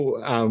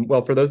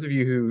Well, for those of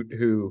you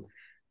who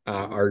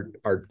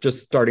are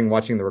just starting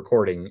watching the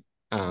recording,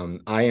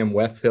 I am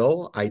Wes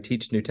Hill. I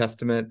teach New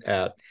Testament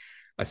at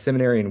a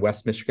seminary in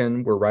West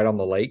Michigan. We're right on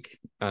the lake,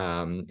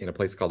 in a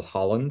place called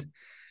Holland,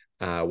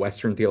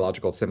 Western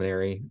Theological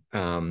Seminary.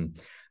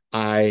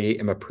 I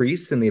am a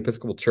priest in the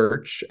Episcopal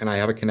Church, and I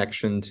have a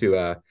connection to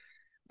a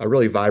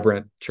really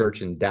vibrant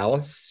church in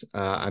Dallas.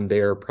 I'm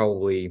there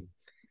probably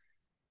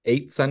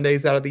 8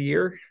 Sundays out of the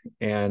year,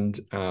 and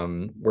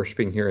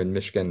worshiping here in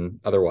Michigan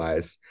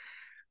otherwise.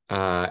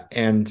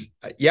 And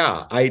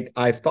yeah,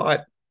 I've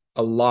thought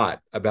a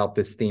lot about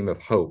this theme of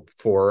hope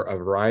for a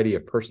variety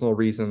of personal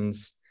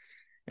reasons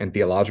and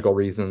theological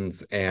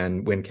reasons.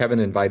 And when Kevin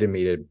invited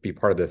me to be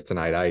part of this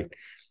tonight,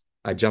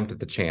 I jumped at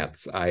the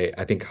chance.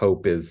 I think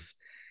hope is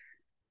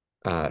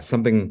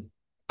something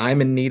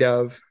I'm in need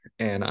of,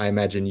 and I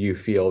imagine you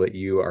feel that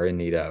you are in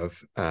need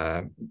of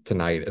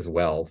tonight as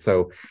well.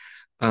 So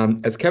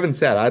as Kevin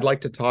said, I'd like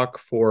to talk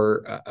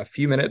for a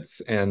few minutes,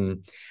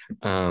 and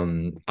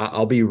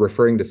I'll be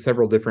referring to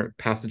several different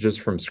passages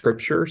from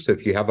Scripture. So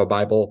if you have a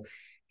Bible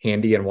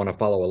handy and want to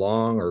follow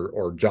along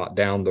or jot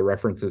down the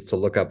references to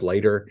look up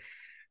later,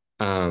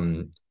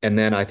 and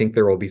then I think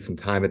there will be some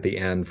time at the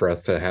end for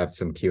us to have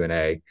some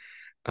Q&A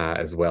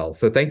as well.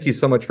 So thank you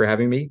so much for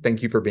having me.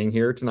 Thank you for being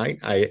here tonight.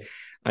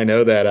 I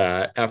know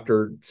that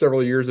after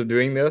several years of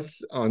doing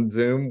this on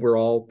Zoom, we're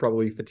all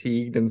probably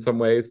fatigued in some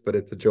ways, but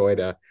it's a joy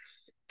to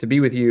be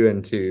with you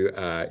and to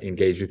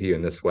engage with you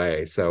in this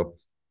way. So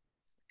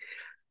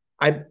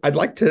I'd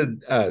like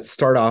to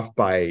start off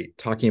by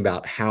talking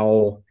about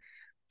how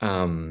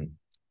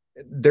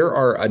there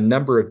are a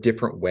number of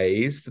different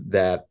ways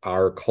that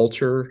our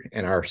culture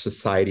and our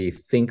society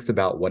thinks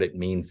about what it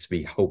means to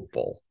be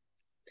hopeful.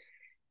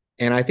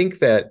 And I think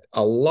that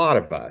a lot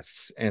of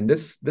us, and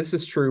this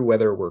is true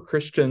whether we're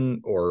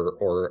Christian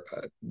or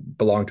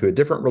belong to a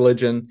different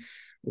religion,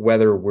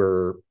 whether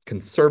we're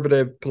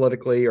conservative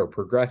politically or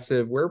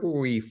progressive, wherever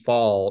we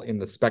fall in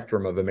the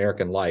spectrum of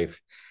American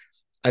life,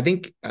 I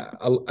think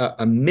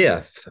a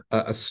myth,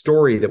 a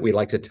story that we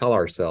like to tell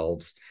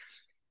ourselves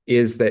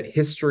is that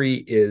history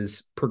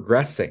is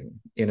progressing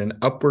in an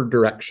upward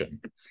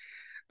direction.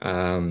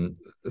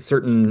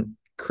 Certain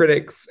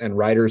critics and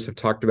writers have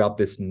talked about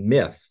this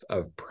myth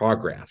of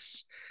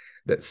progress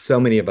that so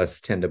many of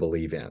us tend to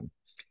believe in.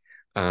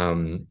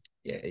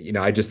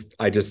 I just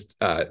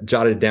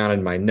jotted down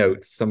in my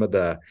notes some of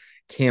the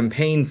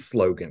campaign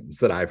slogans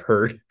that I've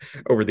heard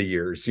over the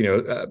years.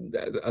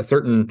 A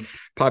certain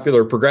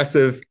popular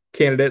progressive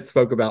candidate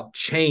spoke about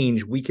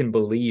change we can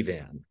believe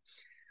in.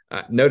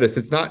 Notice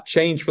it's not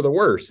change for the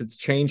worse; it's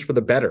change for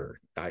the better.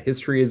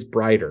 History is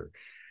brighter.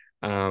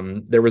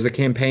 There was a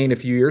campaign a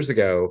few years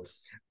ago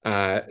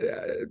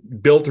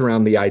built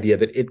around the idea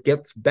that it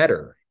gets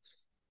better.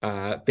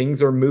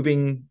 Things are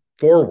moving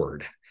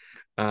forward.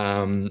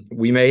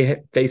 We may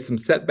face some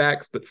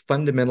setbacks, but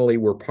fundamentally,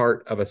 we're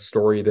part of a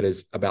story that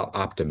is about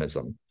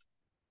optimism.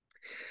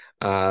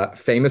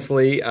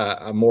 Famously,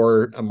 a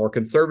more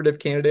conservative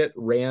candidate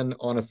ran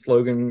on a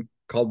slogan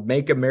called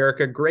 "Make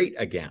America Great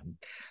Again,"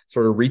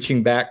 sort of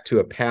reaching back to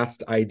a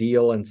past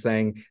ideal and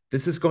saying,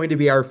 "This is going to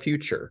be our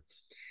future."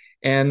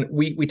 And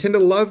we tend to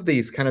love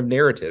these kind of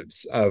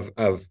narratives of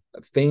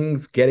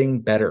things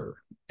getting better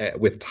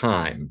with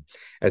time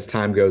as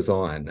time goes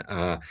on.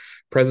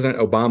 President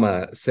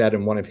Obama said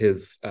in one of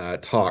his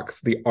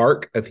talks, "The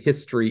arc of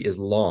history is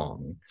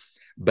long,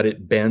 but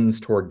it bends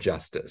toward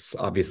justice,"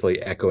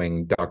 obviously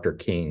echoing Dr.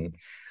 King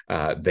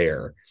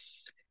there.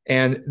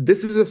 And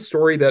this is a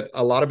story that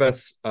a lot of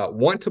us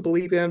want to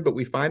believe in, but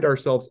we find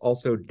ourselves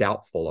also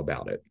doubtful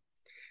about it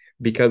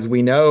because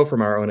we know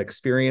from our own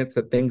experience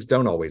that things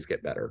don't always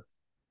get better.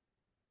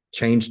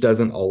 Change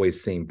doesn't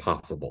always seem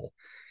possible.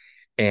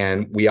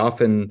 And we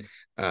often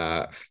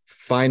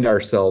find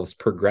ourselves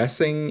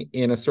progressing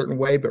in a certain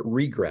way, but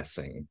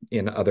regressing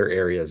in other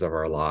areas of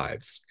our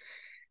lives.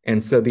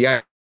 And so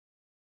the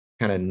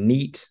kind of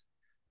neat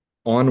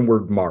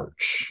onward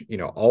march,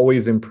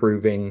 always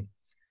improving,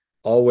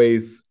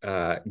 always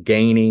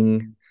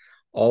gaining,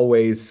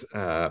 always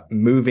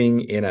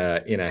moving in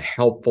a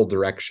helpful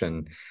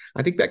direction,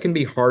 I think that can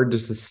be hard to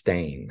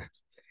sustain.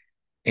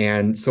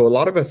 And so a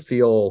lot of us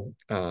feel,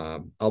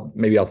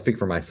 I'll speak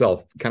for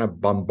myself, kind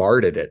of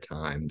bombarded at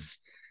times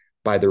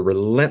by the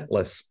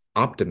relentless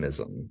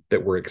optimism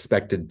that we're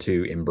expected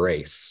to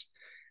embrace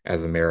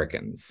as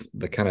Americans,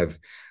 the kind of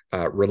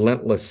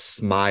relentless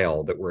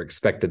smile that we're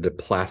expected to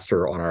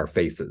plaster on our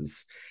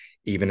faces,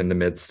 even in the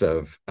midst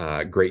of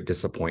great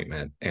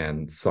disappointment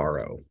and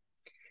sorrow.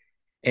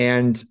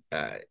 And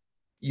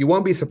you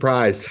won't be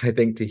surprised, I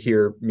think, to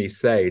hear me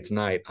say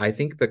tonight, I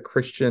think the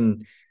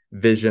Christian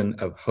vision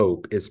of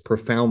hope is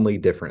profoundly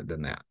different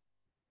than that.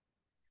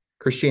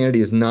 Christianity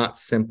is not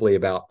simply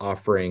about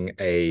offering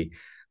a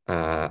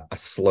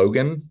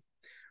slogan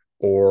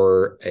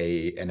or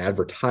an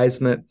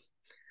advertisement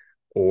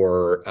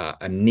or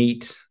a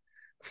neat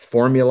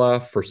formula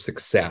for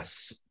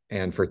success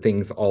and for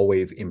things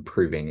always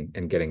improving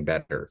and getting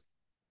better.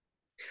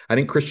 I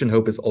think Christian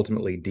hope is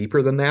ultimately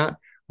deeper than that,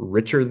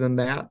 richer than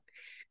that,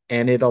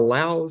 and it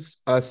allows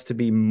us to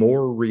be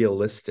more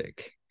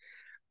realistic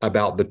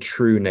about the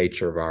true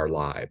nature of our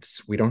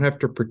lives. We don't have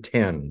to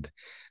pretend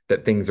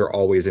that things are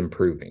always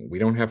improving. We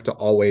don't have to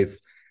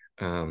always,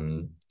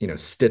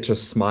 stitch a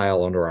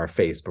smile under our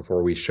face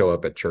before we show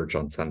up at church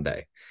on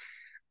Sunday.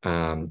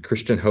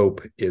 Christian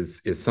hope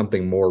is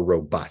something more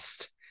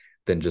robust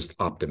than just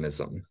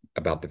optimism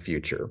about the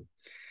future.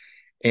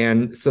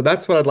 And so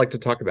that's what I'd like to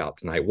talk about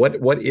tonight.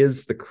 What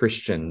is the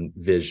Christian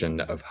vision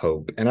of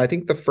hope? And I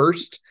think the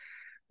first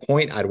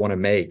point I'd want to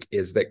make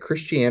is that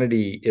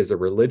Christianity is a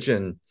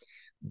religion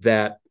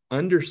that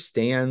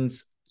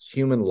understands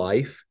human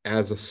life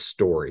as a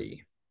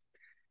story.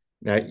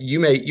 Now, you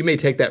may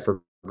take that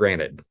for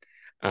granted.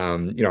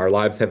 Our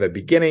lives have a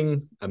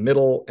beginning, a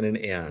middle, and an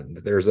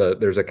end. There's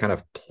a kind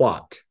of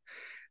plot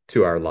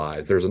to our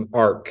lives. There's an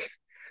arc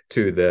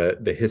to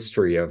the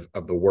history of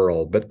the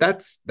world, but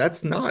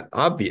that's not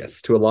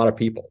obvious to a lot of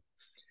people.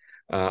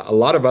 A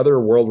lot of other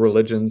world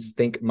religions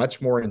think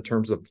much more in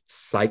terms of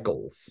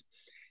cycles.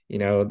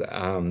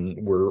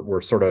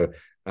 We're sort of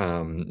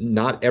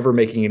not ever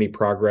making any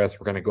progress.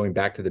 We're kind of going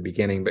back to the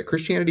beginning, but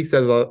Christianity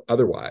says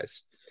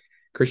otherwise.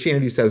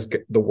 Christianity says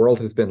the world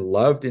has been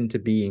loved into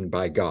being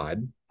by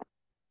God.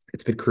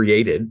 It's been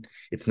created.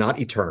 It's not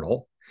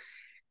eternal.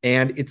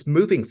 And it's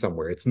moving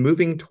somewhere. It's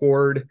moving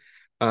toward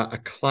a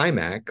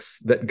climax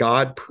that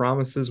God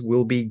promises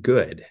will be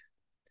good,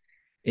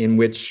 in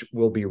which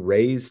we'll be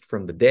raised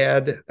from the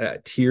dead,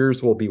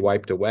 tears will be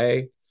wiped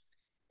away,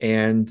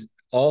 and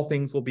all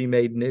things will be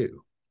made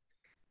new.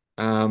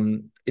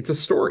 It's a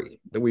story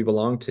that we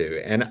belong to.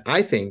 And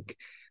I think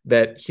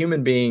that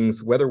human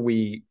beings, whether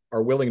we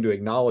are willing to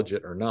acknowledge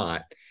it or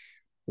not,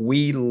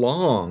 we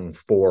long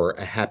for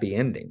a happy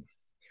ending.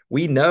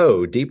 We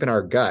know deep in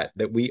our gut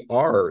that we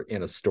are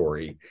in a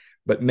story,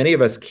 but many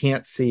of us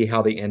can't see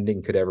how the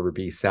ending could ever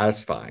be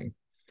satisfying.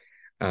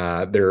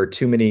 There are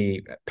too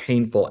many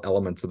painful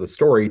elements of the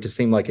story to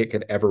seem like it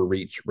could ever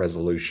reach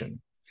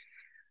resolution.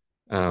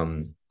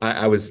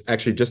 I was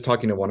actually just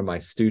talking to one of my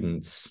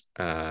students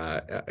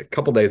a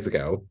couple days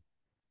ago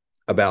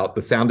about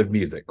The Sound of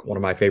Music, one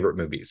of my favorite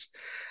movies.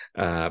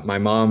 My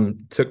mom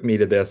took me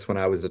to this when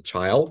I was a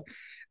child.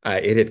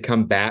 It had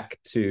come back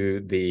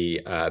to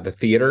the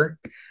theater.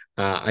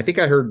 I think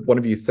I heard one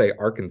of you say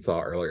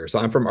Arkansas earlier. So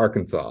I'm from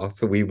Arkansas.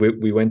 So we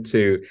went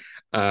to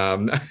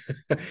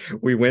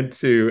we went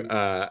to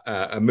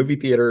a movie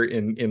theater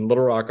in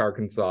Little Rock,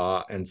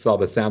 Arkansas, and saw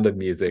The Sound of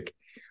Music.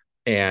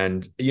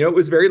 And it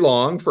was very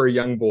long for a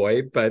young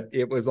boy, but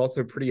it was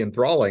also pretty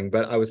enthralling.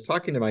 But I was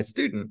talking to my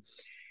student,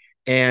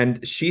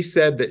 and she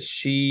said that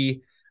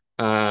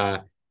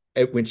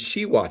when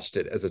she watched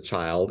it as a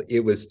child, it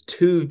was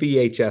 2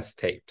 VHS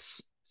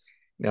tapes.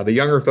 Now, the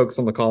younger folks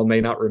on the call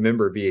may not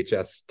remember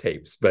VHS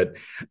tapes, but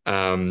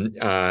so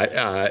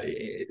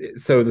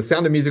The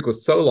Sound of Music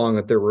was so long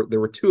that there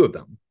were 2 of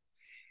them.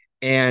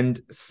 And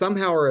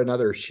somehow or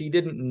another, she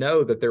didn't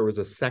know that there was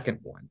a second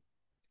one.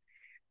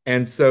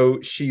 And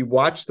so she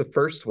watched the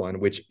first one,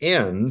 which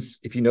ends,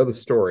 if you know the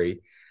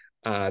story,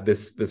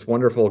 this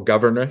wonderful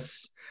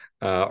governess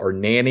or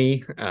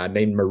nanny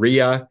named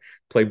Maria,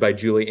 played by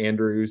Julie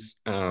Andrews.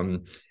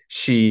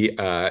 She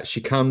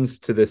comes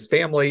to this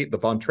family, the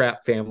Von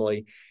Trapp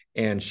family,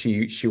 and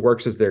she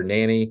works as their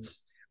nanny,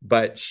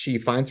 but she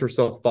finds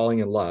herself falling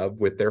in love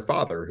with their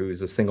father,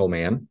 who's a single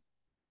man,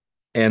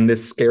 and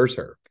this scares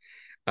her.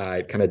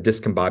 It kind of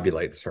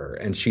discombobulates her,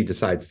 and she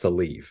decides to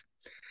leave.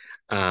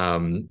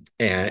 And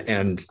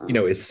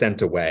is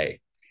sent away.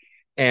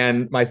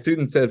 And my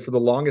student said for the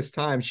longest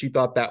time she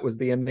thought that was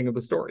the ending of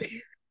the story.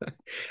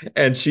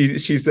 And she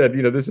said,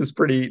 this is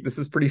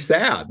pretty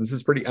sad. This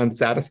is pretty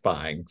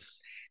unsatisfying.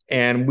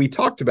 And we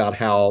talked about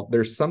how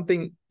there's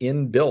something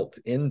inbuilt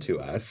into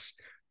us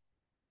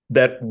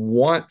that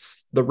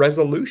wants the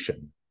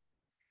resolution.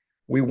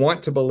 We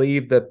want to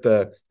believe that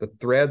the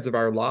threads of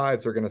our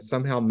lives are going to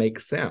somehow make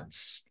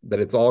sense, that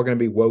it's all going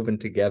to be woven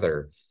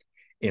together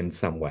in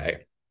some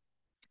way.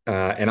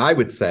 And I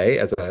would say,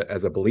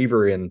 as a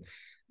believer in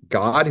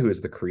God, who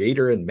is the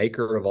creator and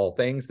maker of all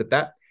things,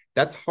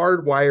 that's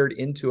hardwired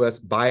into us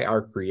by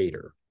our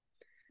creator.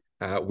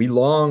 We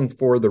long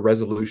for the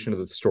resolution of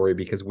the story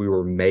because we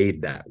were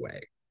made that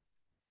way.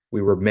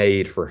 We were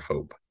made for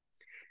hope.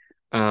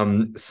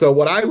 So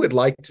what I would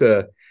like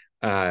to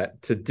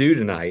do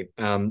tonight,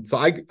 so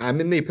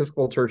I'm in the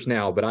Episcopal Church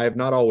now, but I have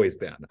not always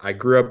been. I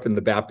grew up in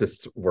the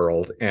Baptist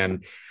world,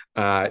 and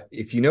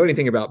if you know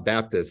anything about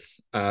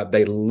Baptists,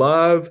 they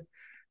love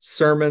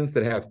sermons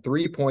that have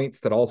 3 points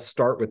that all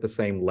start with the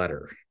same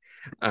letter.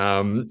 So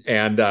I'm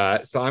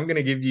going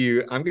to give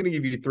you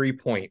 3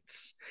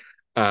 points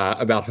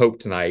about hope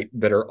tonight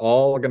that are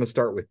all going to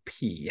start with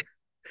P.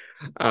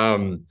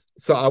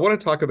 So I want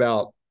to talk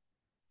about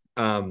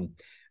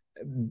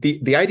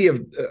the idea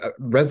of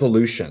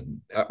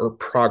resolution or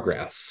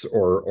progress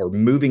or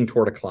moving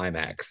toward a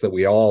climax that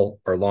we all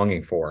are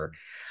longing for.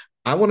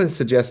 I want to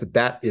suggest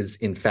that is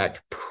in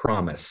fact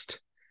promised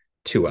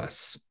to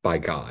us by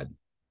God.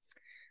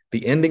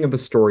 The ending of the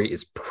story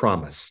is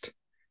promised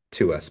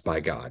to us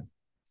by God.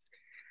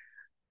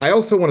 I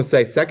also want to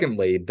say,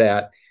 secondly,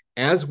 that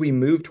as we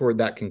move toward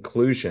that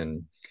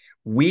conclusion,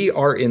 we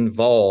are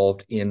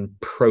involved in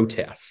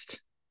protest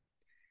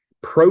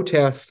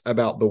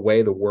about the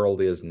way the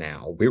world is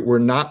now. We're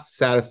not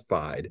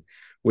satisfied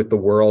with the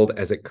world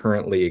as it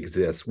currently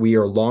exists. We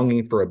are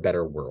longing for a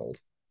better world.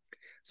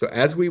 So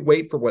as we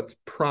wait for what's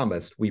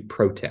promised, we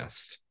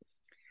protest.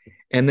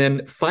 And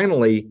then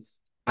finally,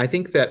 I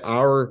think that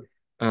our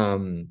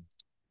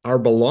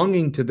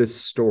belonging to this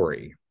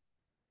story,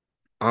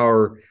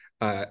 our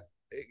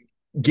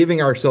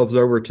giving ourselves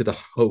over to the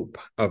hope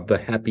of the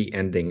happy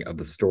ending of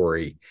the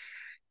story,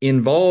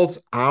 involves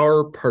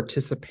our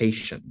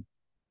participation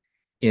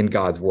in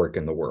God's work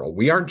in the world.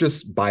 We aren't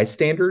just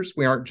bystanders.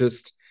 We aren't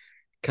just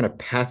kind of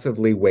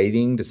passively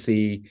waiting to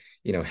see,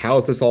 how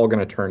is this all going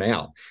to turn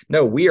out?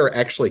 No, we are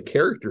actually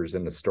characters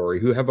in the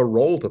story who have a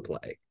role to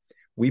play.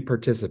 We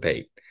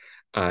participate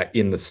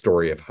in the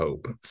story of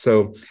hope.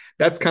 So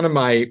that's kind of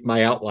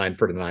my outline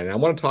for tonight. And I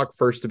want to talk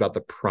first about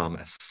the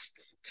promise.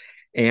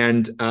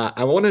 And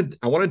I want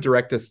to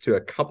direct us to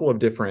a couple of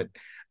different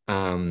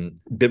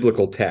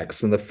biblical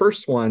texts. And the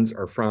first ones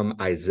are from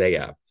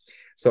Isaiah.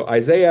 So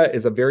Isaiah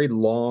is a very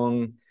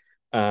long,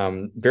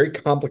 very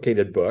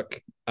complicated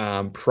book,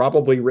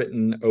 probably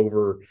written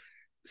over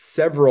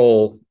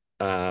several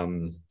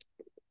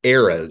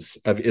eras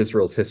of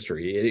Israel's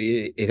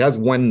history. It has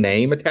one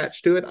name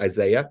attached to it,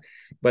 Isaiah,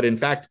 but in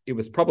fact, it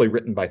was probably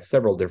written by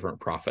several different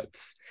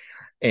prophets.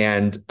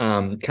 And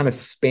kind of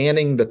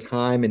spanning the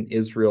time in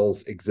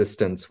Israel's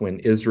existence when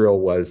Israel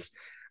was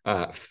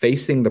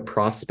facing the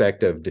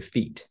prospect of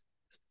defeat,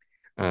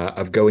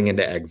 of going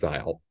into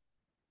exile.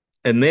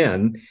 And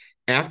then,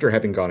 after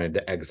having gone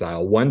into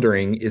exile,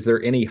 wondering, is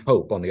there any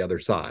hope on the other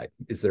side?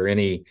 Is there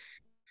any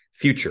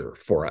future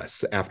for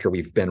us after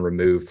we've been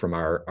removed from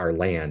our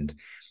land?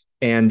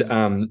 And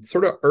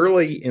sort of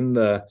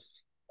earlier,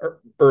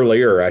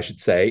 I should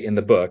say, in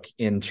the book,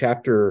 in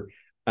chapter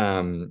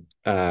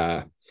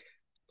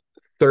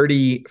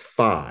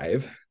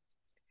 35,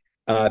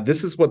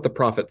 this is what the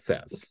prophet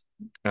says.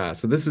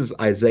 So this is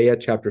Isaiah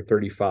chapter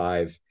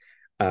 35,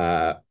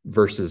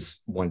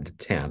 verses 1 to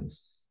 10.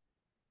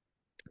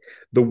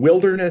 The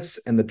wilderness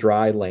and the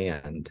dry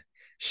land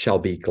shall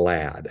be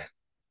glad.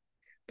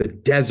 The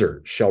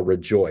desert shall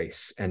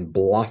rejoice and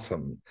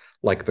blossom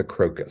like the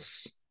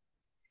crocus.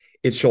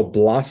 It shall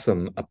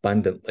blossom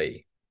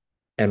abundantly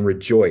and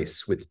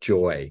rejoice with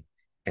joy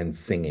and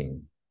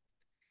singing.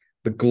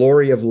 The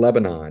glory of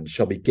Lebanon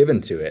shall be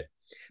given to it,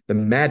 the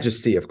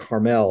majesty of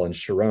Carmel and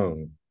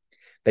Sharon.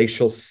 They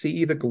shall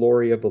see the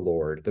glory of the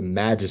Lord, the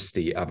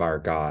majesty of our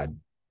God.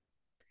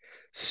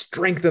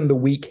 Strengthen the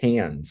weak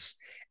hands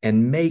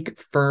and make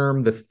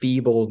firm the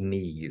feeble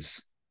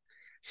knees.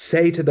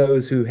 Say to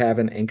those who have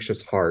an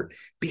anxious heart,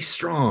 be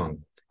strong,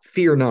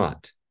 fear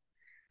not.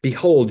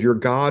 Behold, your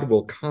God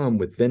will come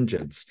with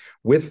vengeance.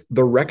 With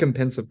the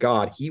recompense of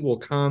God, he will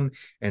come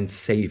and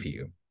save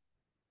you.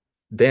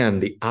 Then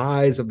the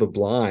eyes of the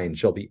blind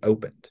shall be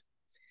opened,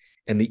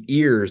 and the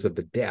ears of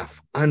the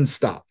deaf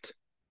unstopped.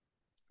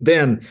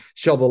 Then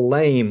shall the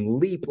lame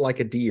leap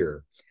like a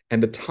deer,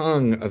 and the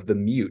tongue of the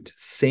mute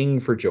sing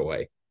for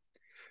joy.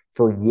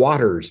 For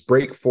waters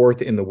break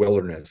forth in the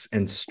wilderness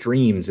and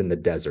streams in the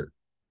desert.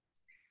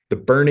 The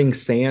burning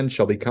sand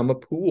shall become a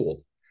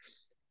pool,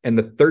 and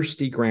the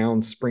thirsty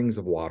ground springs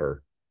of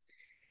water.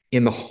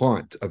 In the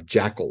haunt of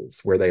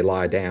jackals where they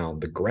lie down,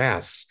 the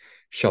grass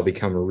shall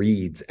become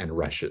reeds and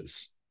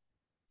rushes.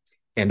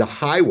 And a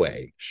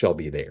highway shall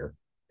be there,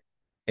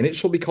 and it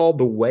shall be called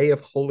the way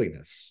of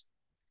holiness.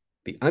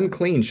 The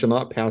unclean shall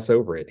not pass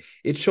over it.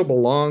 It shall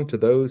belong to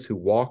those who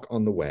walk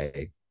on the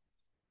way.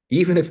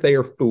 Even if they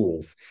are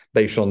fools,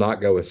 they shall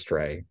not go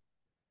astray.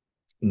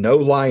 No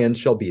lion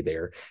shall be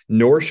there,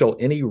 nor shall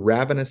any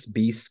ravenous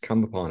beast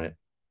come upon it.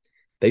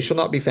 They shall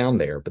not be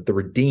found there, but the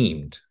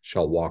redeemed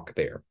shall walk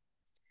there.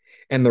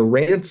 And the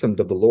ransomed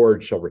of the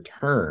Lord shall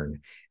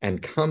return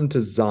and come to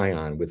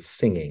Zion with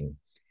singing.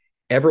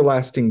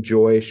 Everlasting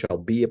joy shall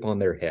be upon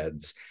their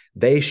heads.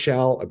 They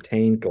shall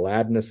obtain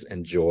gladness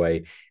and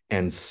joy,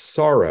 and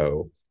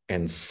sorrow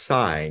and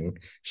sighing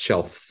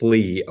shall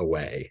flee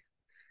away.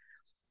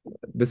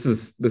 This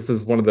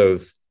is one of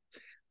those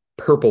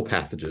purple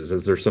passages,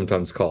 as they're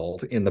sometimes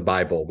called in the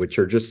Bible, which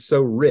are just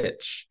so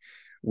rich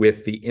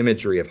with the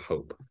imagery of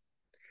hope.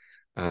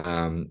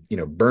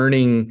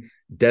 Burning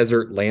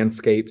desert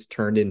landscapes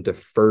turned into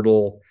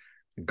fertile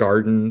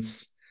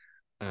gardens,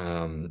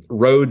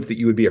 roads that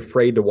you would be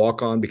afraid to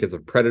walk on because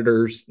of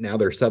predators. Now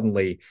they're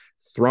suddenly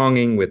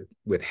thronging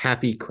with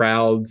happy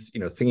crowds,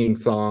 singing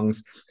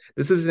songs.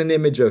 This is an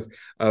image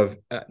of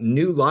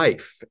new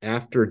life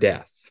after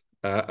death,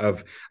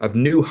 of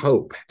new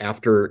hope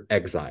after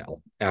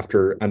exile,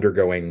 after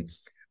undergoing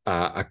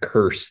a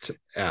cursed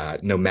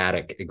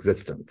nomadic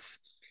existence.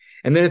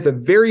 And then at the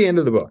very end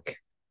of the book,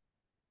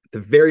 the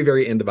very,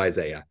 very end of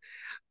Isaiah,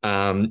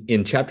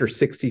 in chapter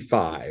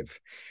 65,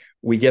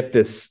 we get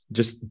this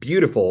just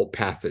beautiful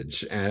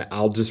passage. And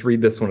I'll just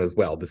read this one as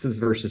well. This is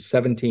verses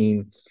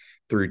 17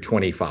 through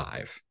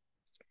 25.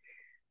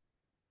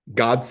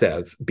 God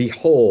says,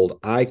 "Behold,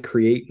 I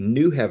create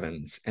new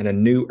heavens and a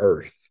new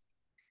earth,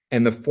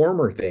 and the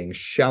former things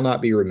shall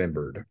not be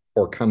remembered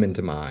or come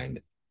into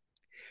mind.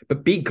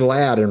 But be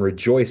glad and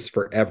rejoice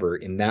forever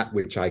in that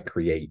which I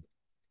create.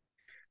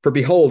 For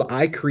behold,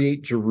 I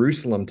create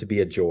Jerusalem to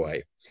be a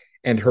joy,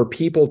 and her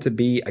people to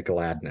be a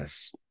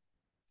gladness.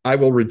 I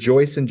will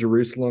rejoice in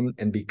Jerusalem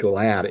and be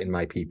glad in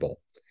my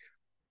people.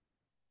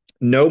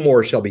 No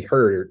more shall be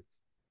heard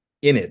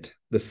in it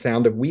the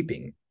sound of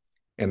weeping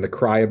and the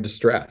cry of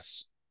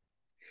distress.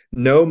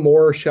 No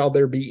more shall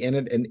there be in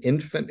it an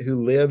infant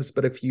who lives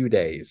but a few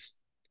days,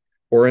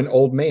 or an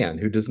old man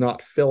who does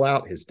not fill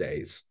out his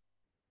days.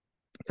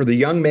 For the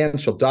young man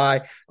shall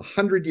die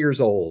 100 years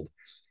old,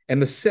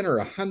 and the sinner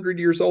 100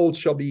 years old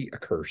shall be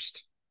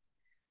accursed.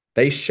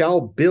 They shall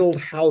build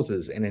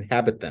houses and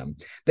inhabit them.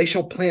 They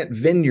shall plant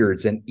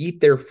vineyards and eat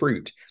their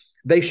fruit.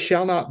 They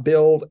shall not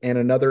build and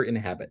another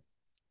inhabit.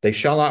 They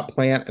shall not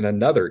plant and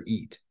another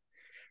eat.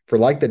 For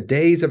like the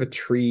days of a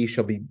tree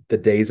shall be the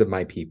days of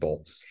my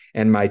people,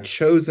 and my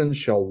chosen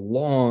shall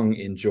long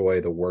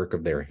enjoy the work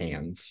of their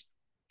hands.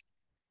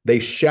 They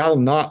shall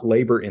not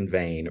labor in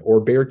vain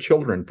or bear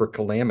children for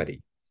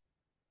calamity,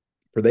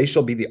 for they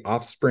shall be the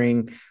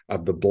offspring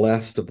of the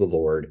blessed of the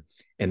Lord,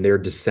 and their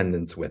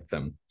descendants with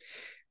them.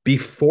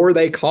 Before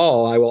they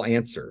call, I will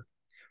answer.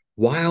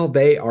 While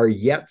they are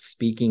yet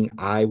speaking,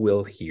 I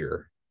will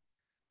hear.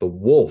 The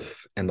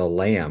wolf and the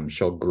lamb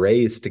shall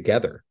graze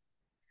together.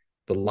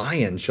 The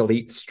lion shall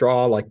eat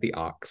straw like the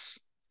ox,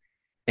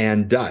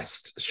 and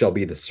dust shall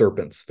be the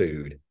serpent's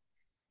food.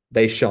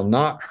 They shall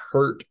not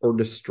hurt or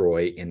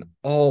destroy in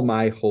all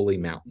my holy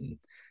mountain,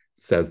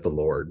 says the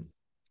Lord.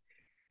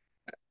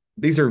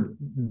 These are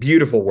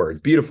beautiful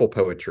words, beautiful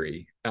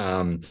poetry.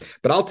 But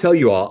I'll tell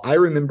you all, I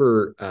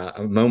remember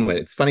a moment.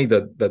 It's funny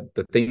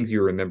the things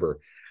you remember.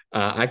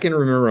 I can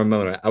remember a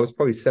moment. I was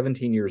probably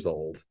 17 years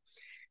old,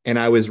 and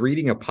I was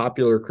reading a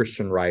popular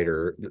Christian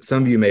writer that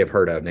some of you may have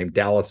heard of named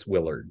Dallas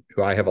Willard,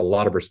 who I have a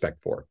lot of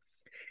respect for.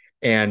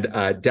 And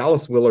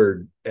Dallas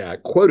Willard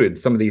quoted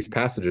some of these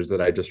passages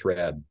that I just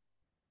read.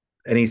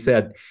 And he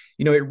said,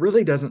 it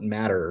really doesn't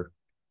matter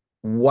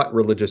what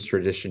religious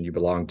tradition you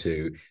belong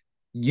to.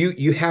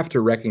 You have to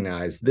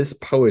recognize this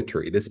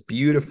poetry, this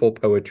beautiful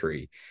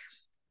poetry,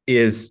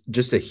 is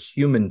just a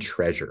human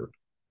treasure.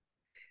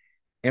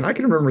 And I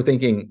can remember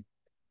thinking,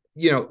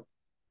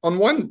 on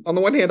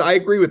the one hand, I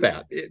agree with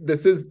that.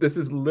 This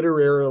is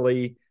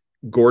literarily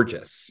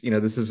gorgeous.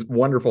 This is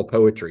wonderful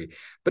poetry.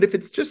 But if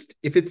it's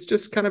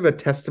just kind of a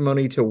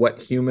testimony to what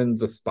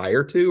humans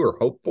aspire to or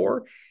hope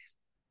for,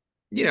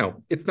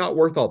 it's not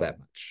worth all that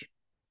much.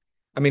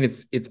 I mean,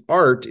 it's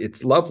art,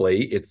 it's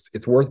lovely,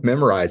 it's worth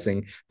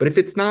memorizing, but if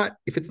it's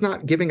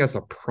not giving us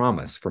a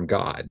promise from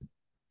God,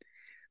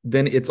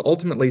 then it's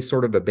ultimately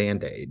sort of a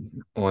band-aid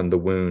on the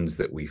wounds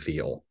that we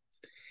feel.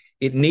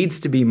 It needs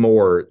to be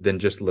more than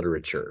just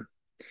literature.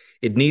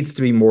 It needs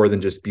to be more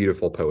than just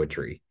beautiful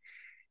poetry.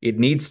 It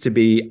needs to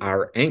be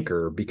our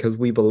anchor because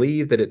we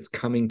believe that it's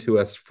coming to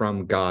us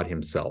from God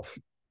himself.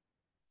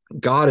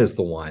 God is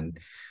the one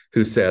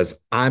who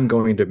says, I'm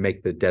going to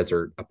make the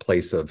desert a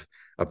place of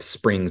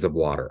springs of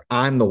water.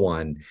 I'm the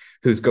one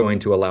who's going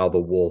to allow the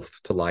wolf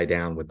to lie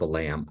down with the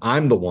lamb.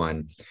 I'm the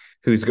one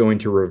who's going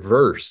to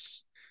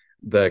reverse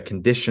the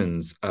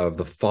conditions of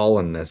the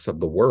fallenness of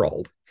the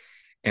world.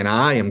 And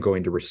I am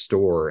going to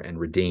restore and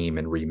redeem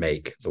and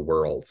remake the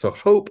world. So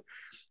hope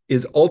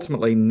is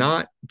ultimately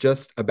not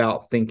just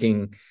about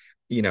thinking,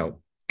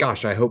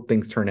 gosh, I hope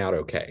things turn out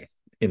okay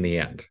in the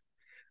end.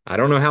 I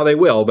don't know how they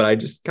will, but I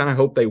just kind of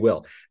hope they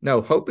will.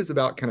 No, hope is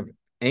about kind of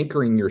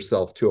anchoring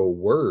yourself to a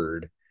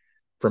word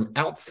from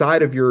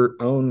outside of your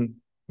own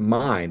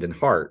mind and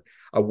heart,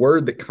 a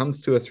word that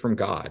comes to us from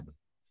God,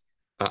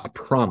 a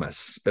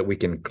promise that we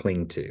can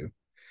cling to.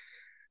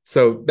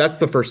 So that's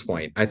the first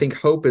point. I think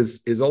hope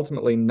is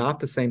ultimately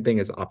not the same thing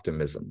as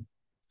optimism.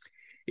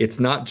 It's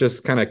not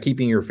just kind of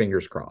keeping your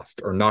fingers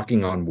crossed or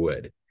knocking on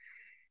wood.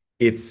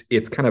 It's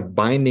kind of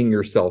binding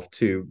yourself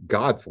to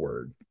God's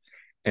word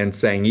and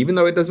saying, even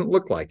though it doesn't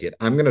look like it,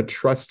 I'm going to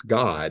trust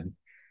God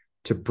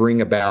to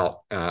bring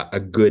about a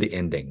good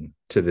ending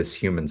to this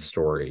human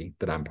story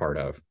that I'm part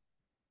of.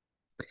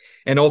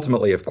 And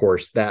ultimately, of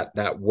course,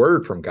 that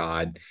word from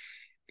God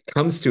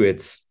comes to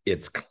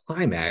its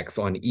climax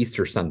on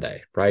Easter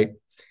Sunday, right?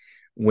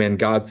 When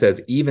God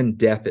says, even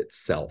death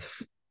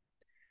itself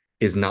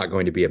is not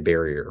going to be a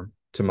barrier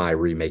to my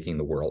remaking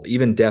the world.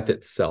 Even death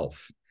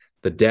itself,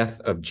 the death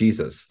of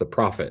Jesus, the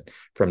prophet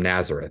from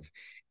Nazareth,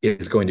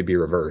 is going to be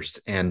reversed.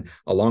 And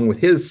along with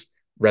his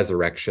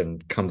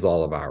resurrection comes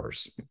all of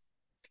ours.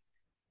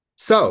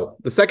 So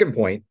the second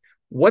point,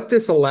 what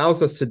this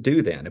allows us to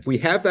do then, if we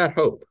have that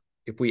hope,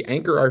 if we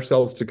anchor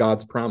ourselves to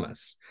God's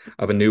promise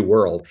of a new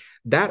world,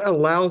 that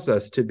allows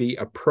us to be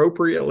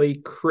appropriately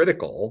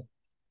critical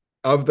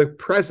of the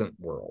present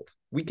world.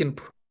 We can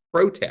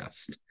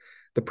protest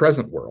the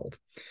present world.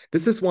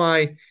 This is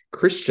why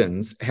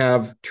Christians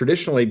have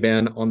traditionally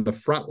been on the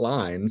front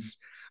lines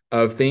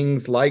of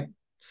things like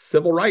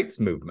civil rights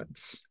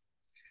movements.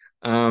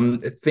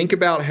 Think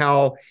about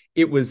how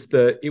it was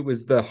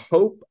the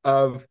hope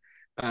of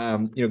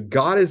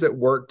God is at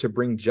work to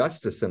bring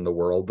justice in the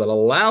world that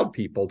allowed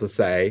people to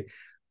say,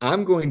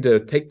 I'm going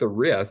to take the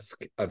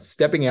risk of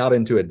stepping out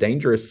into a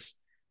dangerous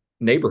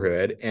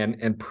neighborhood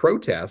and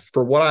protest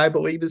for what I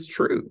believe is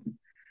true.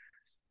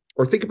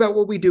 Or think about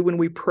what we do when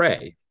we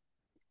pray.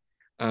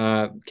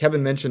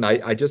 Kevin mentioned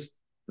I just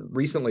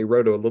recently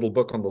wrote a little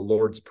book on the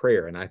Lord's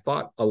Prayer, and I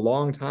thought a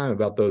long time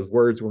about those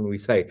words when we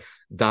say,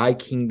 Thy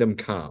kingdom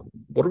come.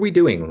 What are we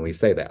doing when we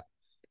say that?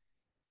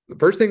 The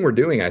first thing we're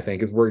doing, I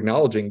think, is we're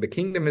acknowledging the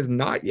kingdom has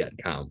not yet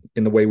come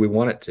in the way we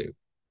want it to.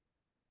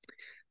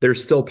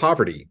 There's still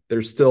poverty,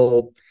 there's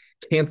still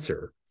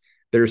cancer,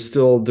 there's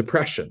still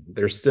depression,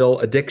 there's still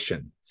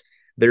addiction,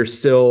 there's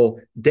still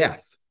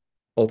death,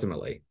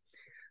 ultimately.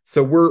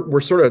 So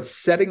we're sort of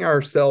setting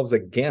ourselves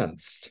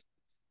against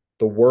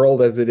the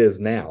world as it is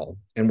now,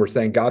 and we're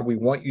saying, God, we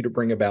want you to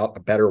bring about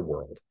a better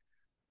world.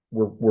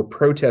 We're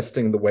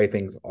protesting the way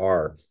things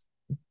are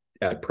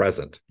at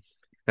present.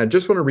 And I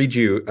just want to read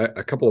you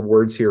a couple of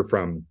words here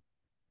from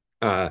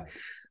a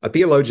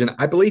theologian.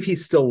 I believe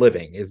he's still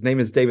living. His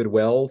name is David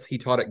Wells. He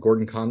taught at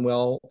Gordon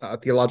Conwell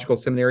Theological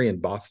Seminary in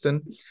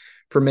Boston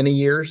for many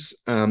years.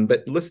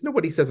 But listen to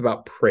what he says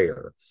about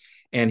prayer.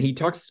 And he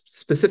talks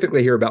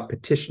specifically here about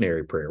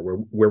petitionary prayer,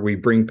 where we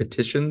bring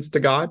petitions to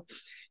God.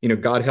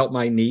 God help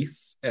my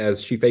niece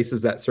as she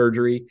faces that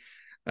surgery.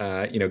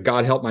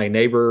 God help my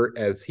neighbor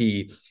as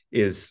he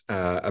is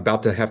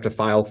about to have to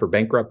file for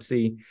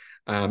bankruptcy.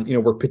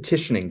 We're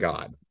petitioning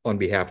God on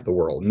behalf of the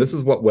world. And this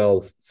is what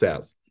Wells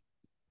says.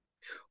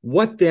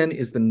 What then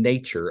is the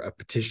nature of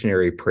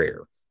petitionary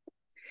prayer?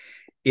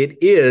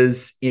 It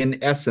is, in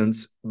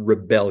essence,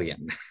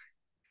 rebellion.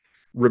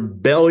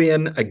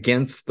 Rebellion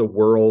against the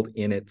world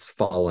in its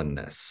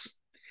fallenness.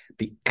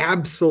 The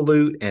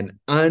absolute and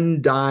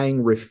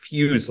undying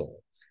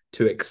refusal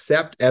to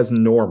accept as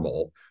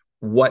normal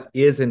what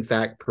is, in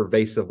fact,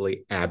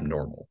 pervasively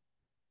abnormal.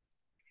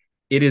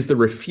 It is the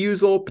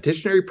refusal,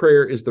 petitionary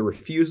prayer is the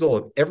refusal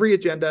of every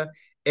agenda,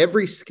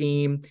 every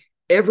scheme,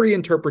 every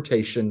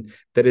interpretation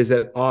that is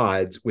at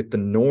odds with the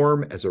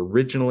norm as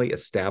originally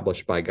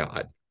established by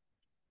God.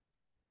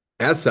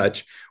 As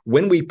such,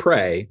 when we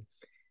pray,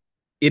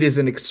 it is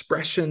an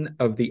expression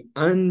of the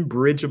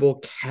unbridgeable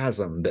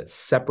chasm that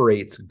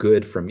separates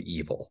good from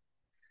evil.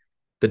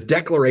 The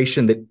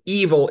declaration that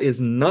evil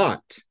is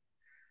not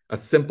a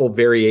simple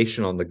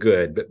variation on the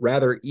good, but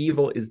rather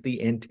evil is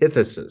the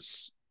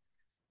antithesis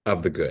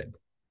of the good.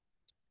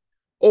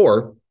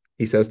 Or,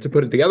 he says, to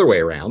put it the other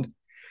way around,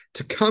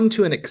 to come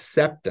to an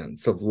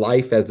acceptance of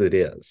life as it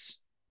is,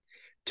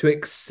 to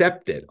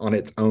accept it on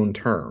its own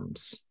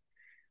terms,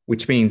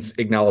 which means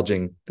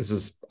acknowledging this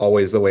is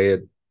always the way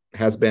it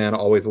has been,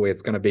 always the way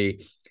it's going to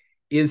be,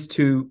 is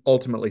to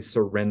ultimately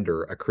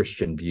surrender a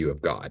Christian view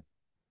of God.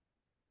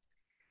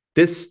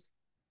 This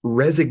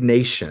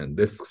resignation,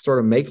 this sort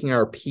of making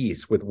our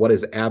peace with what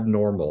is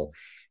abnormal,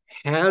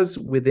 has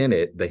within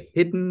it the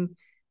hidden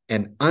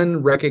and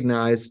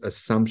unrecognized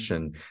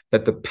assumption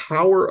that the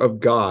power of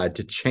God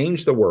to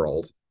change the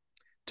world,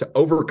 to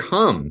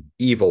overcome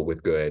evil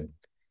with good,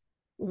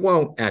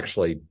 won't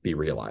actually be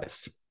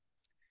realized.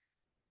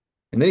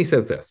 And then he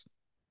says this: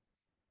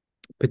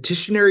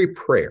 petitionary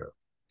prayer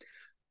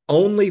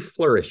only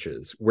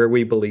flourishes where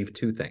we believe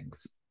two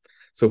things.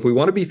 So if we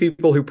want to be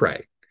people who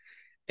pray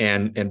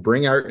and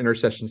bring our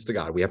intercessions to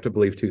God, we have to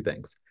believe two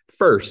things.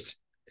 First,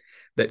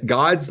 that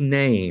God's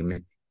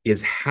name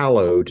is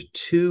hallowed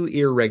too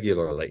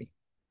irregularly.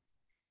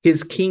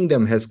 His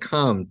kingdom has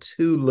come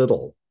too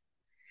little,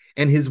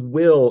 and his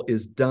will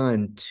is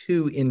done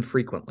too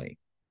infrequently.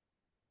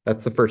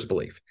 That's the first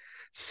belief.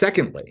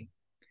 Secondly,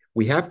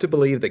 we have to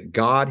believe that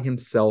God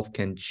himself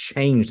can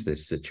change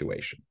this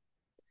situation.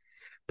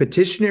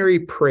 Petitionary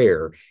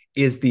prayer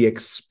is the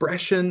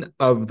expression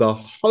of the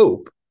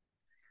hope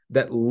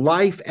that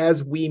life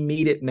as we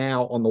meet it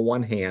now, on the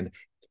one hand,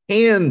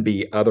 can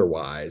be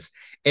otherwise,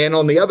 and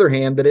on the other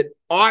hand, that it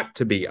ought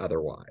to be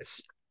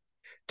otherwise.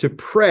 To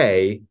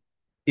pray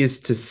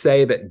is to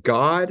say that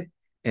God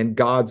and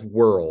God's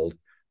world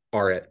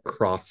are at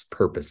cross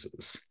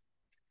purposes.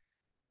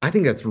 I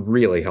think that's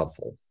really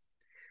helpful.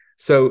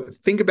 So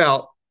think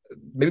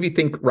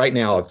right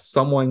now of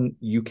someone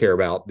you care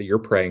about that you're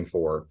praying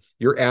for.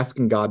 You're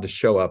asking God to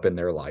show up in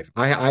their life.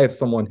 I have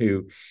someone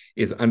who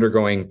is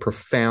undergoing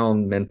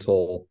profound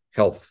mental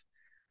health,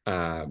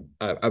 a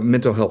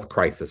mental health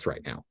crisis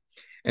right now.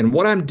 And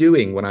what I'm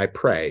doing when I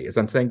pray is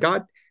I'm saying,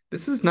 God,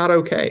 this is not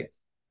okay.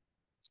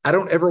 I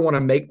don't ever want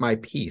to make my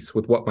peace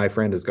with what my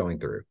friend is going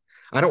through.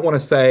 I don't want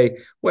to say,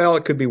 well,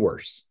 it could be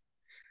worse.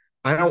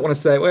 I don't want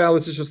to say, well,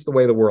 this is just the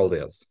way the world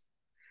is.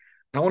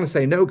 I want to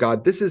say, no,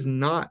 God, this is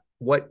not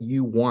what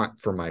you want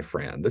for my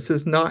friend. This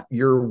is not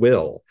your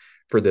will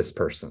for this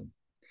person.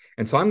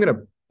 And so I'm going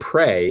to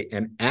pray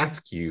and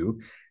ask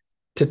you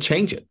to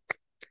change it,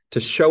 to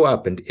show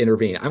up and to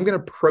intervene. I'm going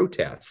to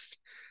protest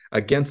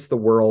against the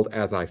world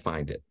as I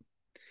find it.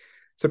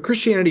 So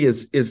Christianity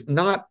is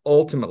not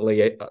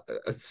ultimately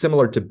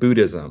similar to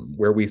Buddhism,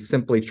 where we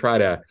simply try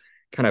to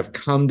kind of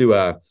come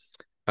to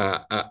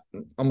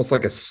almost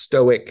like a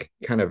stoic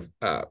kind of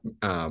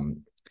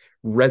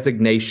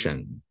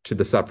resignation to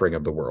the suffering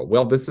of the world.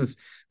 Well, this is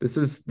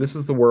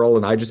the world,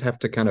 and I just have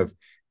to kind of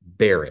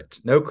bear it.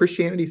 No,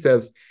 Christianity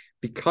says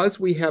because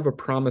we have a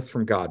promise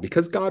from God,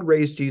 because God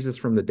raised Jesus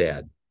from the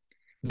dead,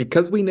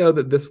 because we know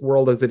that this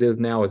world as it is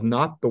now is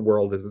not the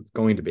world as it's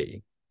going to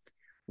be,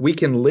 we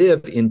can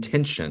live in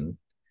tension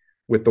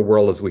with the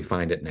world as we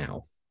find it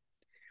now.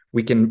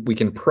 We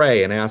can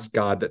pray and ask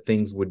God that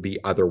things would be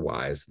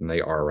otherwise than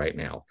they are right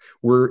now.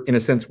 We're in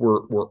a sense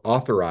we're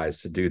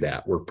authorized to do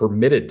that. We're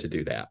permitted to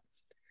do that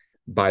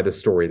by the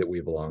story that we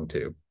belong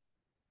to.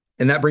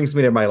 And that brings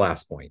me to my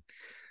last point.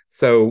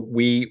 So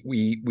we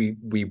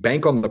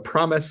bank on the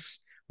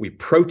promise, we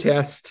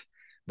protest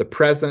the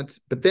present,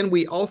 but then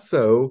we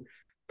also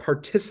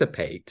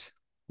participate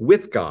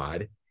with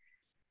God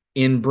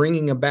in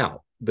bringing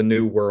about the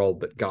new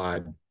world that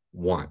God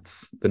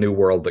wants, the new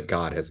world that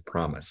God has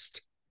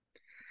promised.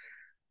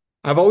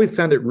 I've always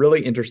found it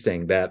really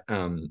interesting that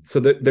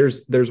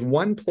there's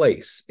one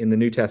place in the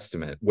New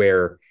Testament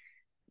where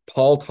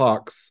Paul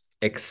talks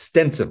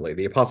extensively,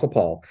 the Apostle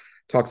Paul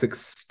talks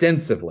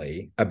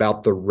extensively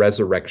about the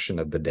resurrection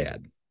of the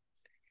dead.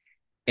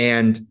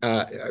 And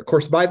of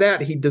course, by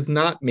that, he does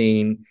not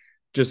mean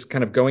just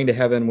kind of going to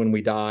heaven when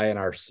we die and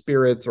our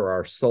spirits or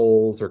our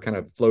souls are kind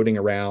of floating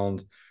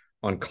around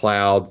on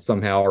clouds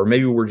somehow, or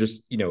maybe we're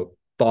just,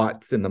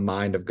 thoughts in the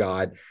mind of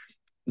God.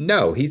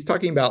 No, he's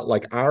talking about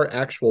like our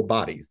actual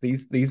bodies.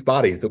 These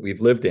bodies that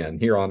we've lived in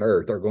here on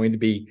earth are going to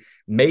be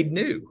made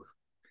new,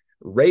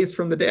 raised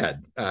from the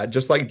dead,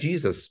 just like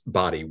Jesus'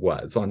 body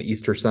was on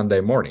Easter Sunday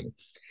morning.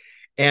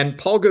 And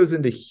Paul goes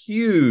into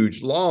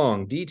huge,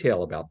 long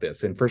detail about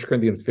this in 1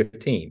 Corinthians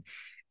 15.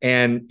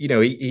 And,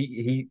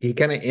 he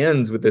kind of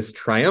ends with this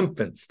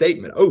triumphant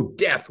statement. Oh,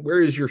 death,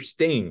 where is your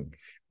sting?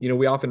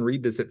 We often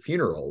read this at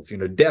funerals.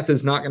 Death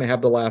is not going to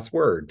have the last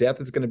word. Death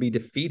is going to be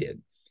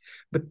defeated.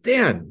 But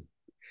then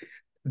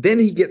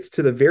he gets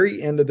to the very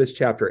end of this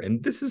chapter,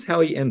 and this is how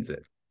he ends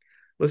it.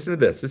 Listen to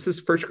this. This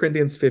is 1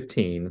 Corinthians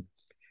 15,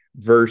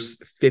 verse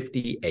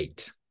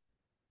 58.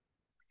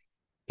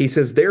 He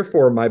says,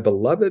 therefore, my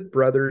beloved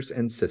brothers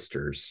and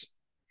sisters,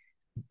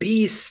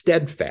 be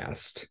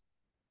steadfast,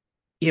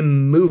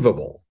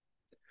 immovable,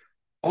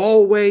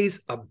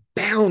 always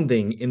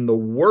abounding in the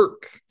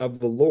work of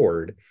the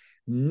Lord,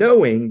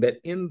 knowing that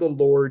in the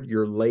Lord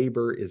your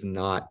labor is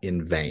not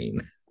in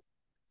vain.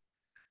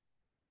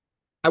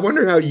 I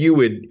wonder how you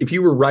would, if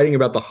you were writing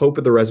about the hope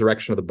of the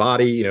resurrection of the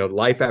body,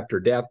 life after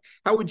death,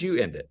 how would you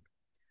end it?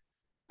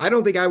 I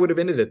don't think I would have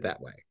ended it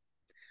that way.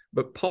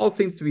 But Paul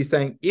seems to be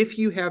saying, if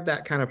you have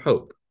that kind of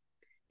hope,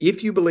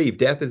 if you believe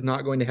death is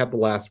not going to have the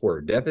last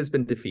word, death has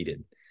been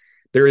defeated,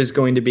 there is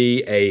going to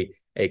be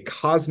a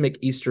cosmic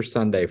Easter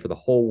Sunday for the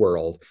whole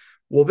world,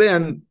 well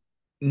then,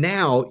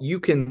 now you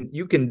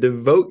can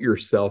devote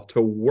yourself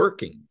to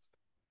working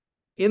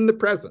in the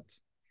present,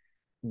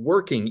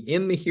 working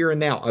in the here and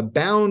now,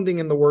 abounding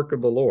in the work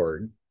of the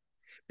Lord,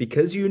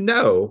 because you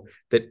know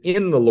that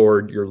in the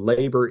Lord your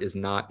labor is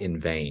not in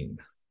vain.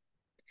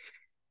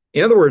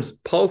 In other words,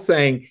 Paul's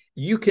saying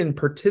you can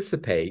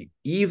participate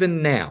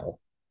even now.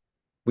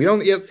 We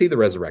don't yet see the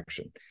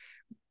resurrection.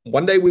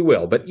 One day we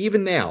will, but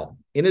even now,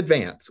 in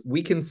advance,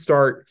 we can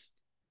start.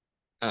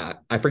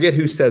 I forget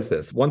who says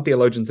this. One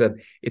theologian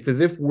said, it's as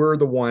if we're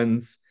the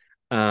ones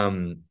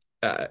crafting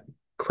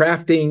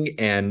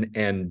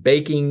and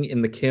baking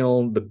in the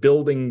kiln, the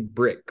building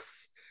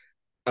bricks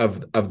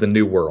of the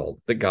new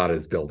world that God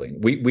is building.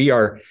 We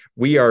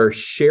are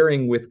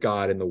sharing with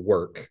God in the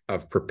work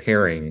of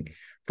preparing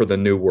for the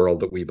new world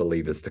that we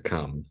believe is to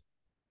come.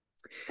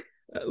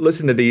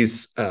 Listen to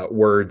these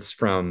words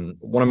from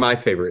one of my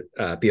favorite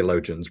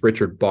theologians,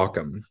 Richard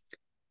Bauckham.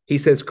 He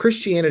says,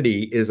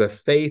 Christianity is a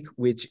faith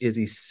which is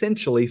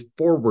essentially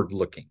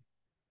forward-looking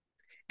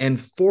and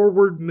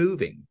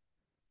forward-moving,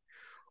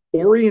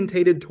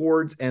 orientated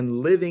towards and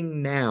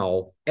living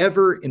now,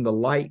 ever in the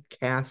light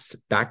cast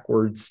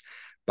backwards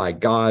by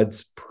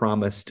God's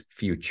promised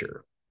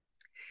future.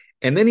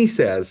 And then he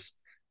says,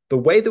 the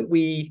way that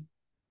we,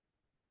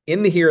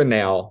 in the here and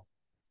now,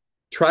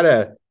 try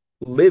to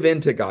live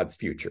into God's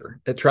future,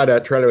 to try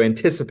to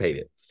anticipate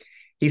it.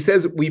 He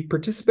says we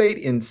participate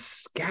in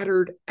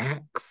scattered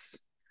acts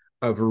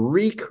of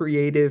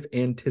recreative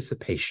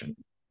anticipation.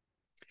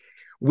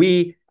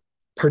 We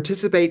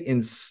participate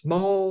in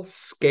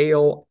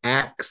small-scale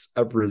acts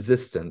of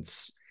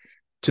resistance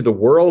to the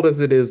world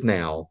as it is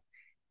now,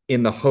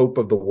 in the hope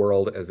of the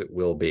world as it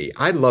will be.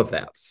 I love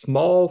that.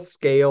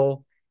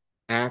 Small-scale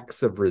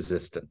acts of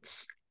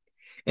resistance.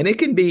 And it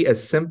can be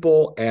as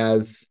simple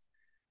as,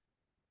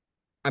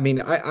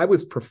 I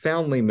was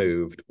profoundly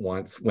moved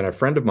once when a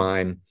friend of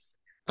mine,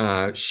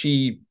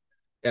 she,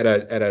 at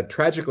a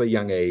tragically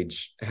young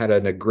age, had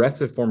an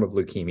aggressive form of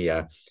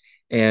leukemia,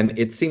 and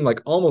it seemed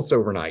like almost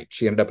overnight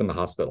she ended up in the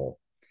hospital.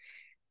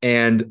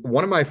 And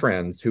one of my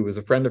friends, who was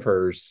a friend of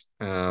hers,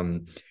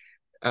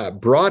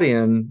 brought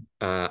in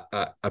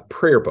a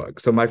prayer book.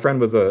 So my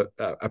friend was a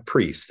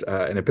priest,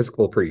 an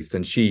Episcopal priest,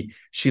 and she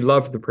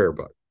loved the prayer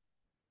book.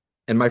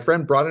 And my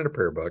friend brought in a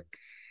prayer book,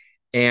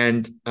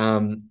 And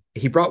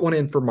he brought one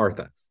in for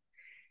Martha.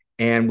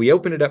 And we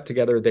opened it up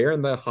together there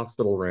in the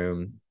hospital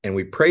room, and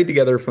we prayed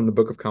together from the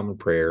Book of Common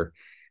Prayer.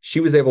 She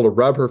was able to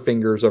rub her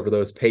fingers over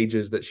those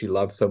pages that she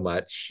loved so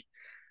much.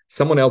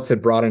 Someone else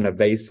had brought in a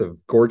vase of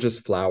gorgeous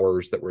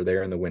flowers that were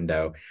there in the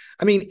window.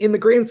 I mean, in the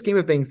grand scheme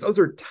of things, those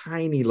are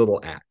tiny little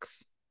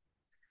acts.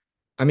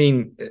 I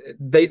mean,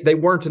 they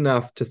weren't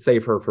enough to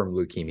save her from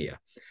leukemia.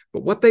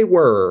 But what they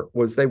were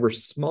was they were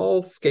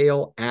small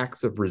scale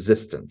acts of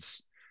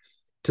resistance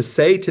to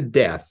say to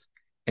death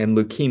and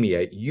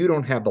leukemia, you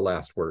don't have the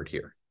last word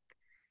here.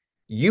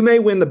 You may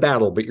win the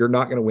battle, but you're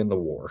not going to win the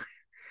war.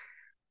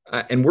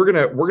 And we're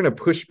gonna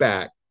push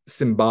back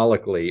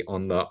symbolically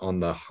on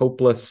the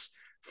hopeless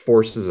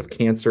forces of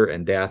cancer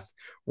and death.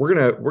 We're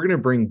gonna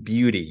bring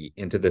beauty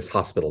into this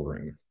hospital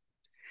room.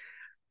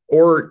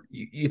 Or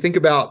you think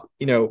about,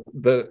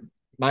 the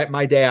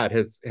my dad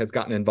has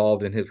gotten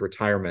involved in his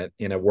retirement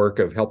in a work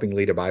of helping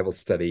lead a Bible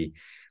study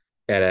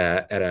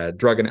at a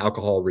drug and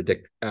alcohol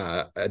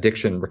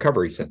addiction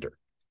recovery center.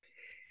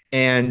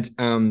 And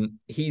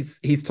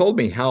he's told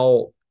me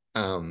how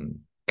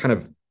kind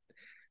of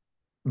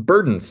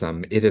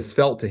burdensome it has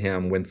felt to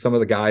him when some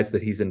of the guys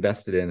that he's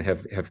invested in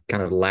have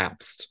kind of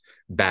lapsed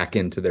back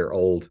into their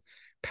old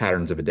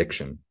patterns of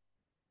addiction.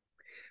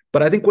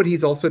 But I think what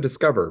he's also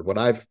discovered, what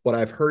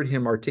I've heard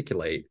him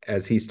articulate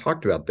as he's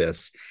talked about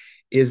this,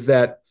 is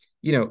that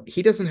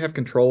he doesn't have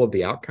control of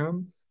the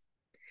outcome.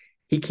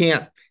 He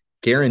can't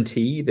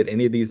guarantee that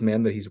any of these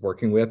men that he's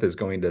working with is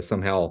going to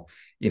somehow,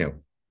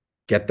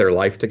 get their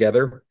life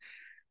together.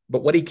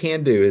 But what he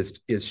can do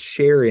is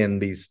share in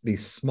these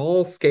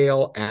small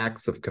scale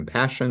acts of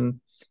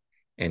compassion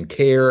and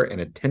care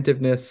and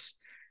attentiveness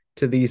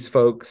to these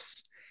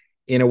folks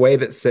in a way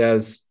that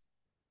says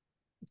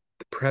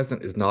the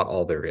present is not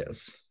all there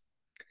is.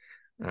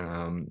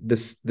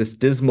 This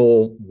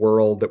dismal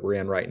world that we're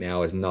in right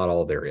now is not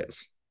all there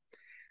is.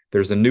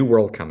 There's a new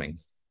world coming,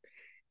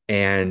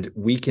 and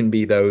we can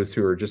be those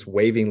who are just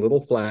waving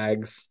little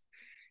flags,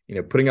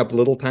 putting up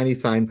little tiny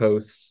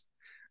signposts,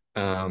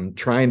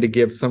 trying to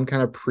give some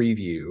kind of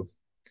preview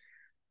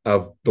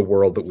of the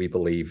world that we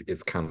believe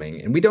is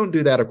coming. And we don't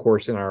do that, of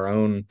course, in our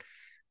own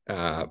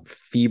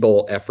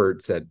feeble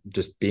efforts at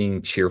just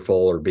being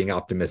cheerful or being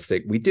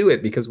optimistic. We do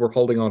it because we're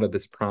holding on to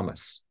this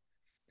promise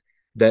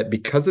that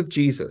because of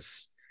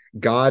Jesus,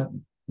 God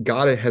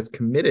has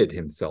committed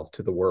himself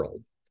to the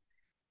world.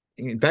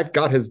 In fact,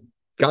 God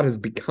has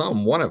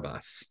become one of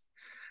us.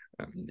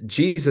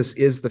 Jesus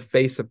is the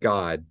face of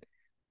God,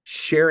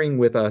 sharing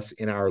with us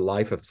in our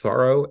life of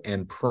sorrow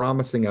and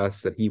promising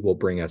us that he will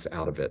bring us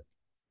out of it.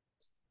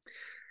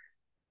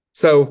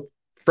 So,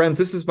 friends,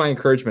 this is my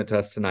encouragement to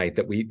us tonight,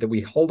 that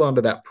we hold on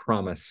to that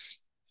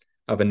promise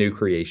of a new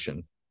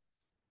creation.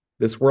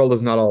 This world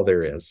is not all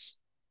there is.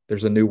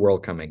 There's a new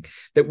world coming.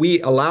 That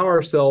we allow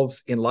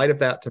ourselves, in light of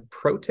that, to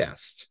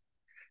protest,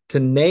 to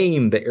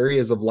name the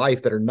areas of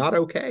life that are not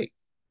okay.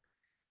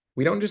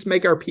 We don't just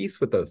make our peace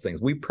with those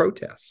things, we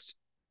protest.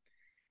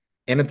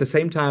 And at the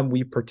same time,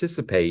 we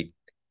participate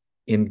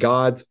in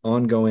God's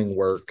ongoing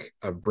work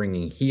of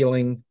bringing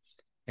healing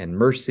and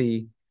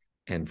mercy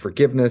and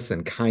forgiveness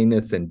and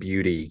kindness and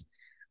beauty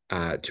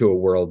to a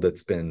world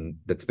that's been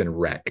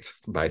wrecked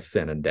by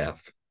sin and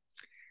death.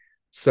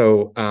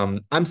 So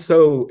I'm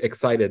so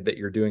excited that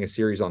you're doing a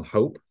series on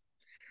hope.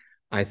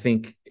 I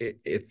think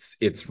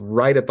it's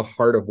right at the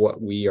heart of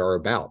what we are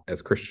about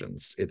as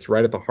Christians. It's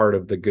right at the heart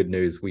of the good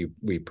news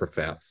we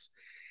profess.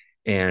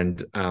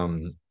 And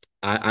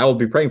I will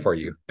be praying for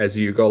you as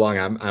you go along.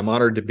 I'm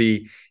honored to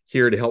be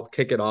here to help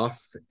kick it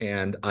off,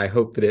 and I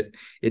hope that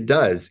it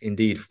does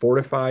indeed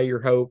fortify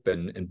your hope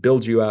and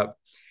build you up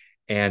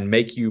and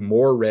make you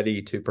more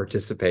ready to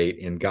participate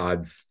in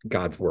God's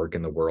work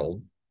in the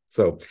world.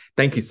 So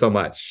thank you so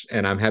much,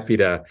 and I'm happy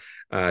to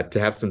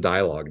have some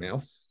dialogue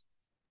now.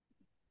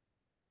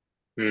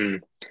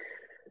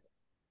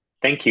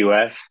 Thank you,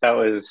 Wes. That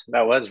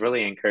was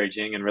really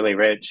encouraging and really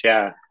rich.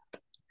 Yeah,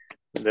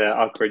 the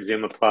awkward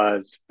Zoom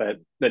applause, but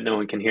that no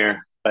one can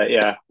hear. But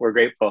yeah, we're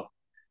grateful.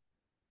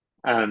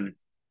 Um,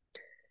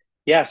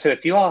 yeah. So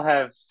if you all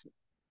have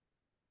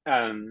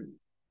um,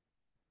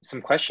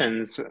 some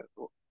questions,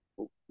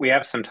 we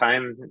have some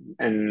time,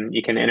 and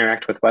you can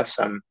interact with Wes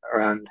some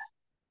around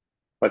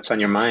what's on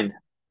your mind.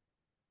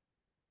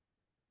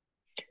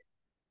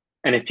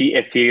 And if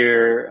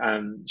you're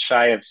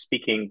shy of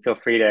speaking, feel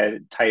free to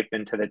type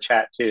into the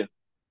chat too.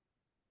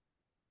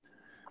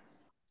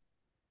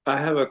 I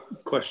have a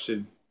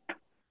question.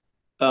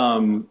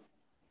 Um,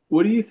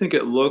 what do you think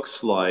it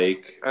looks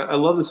like? I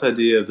love this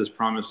idea of this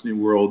promised new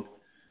world,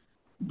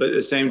 but at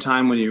the same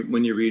time, when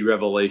you read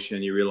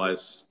Revelation, you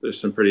realize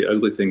there's some pretty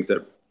ugly things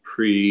that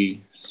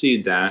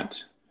precede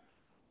that.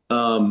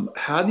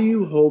 How do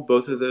you hold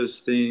both of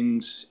those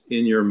things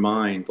in your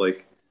mind?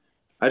 Like,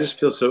 I just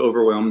feel so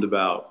overwhelmed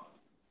about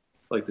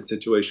like the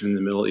situation in the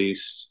Middle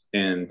East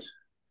and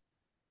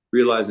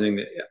realizing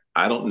that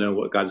I don't know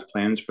what God's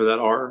plans for that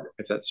are,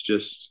 if that's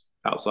just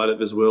outside of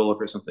his will,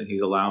 if it's something he's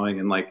allowing.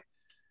 And like,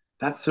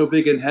 that's so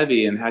big and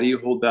heavy. And how do you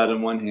hold that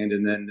in one hand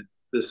and then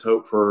this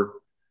hope for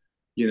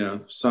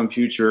some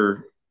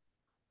future,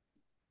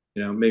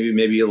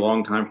 maybe a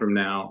long time from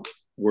now,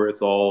 where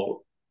it's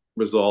all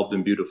resolved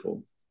and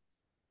beautiful.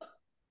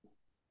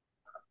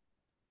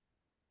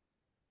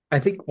 I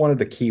think one of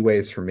the key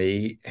ways for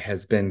me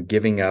has been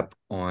giving up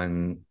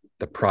on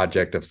the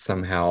project of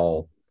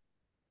somehow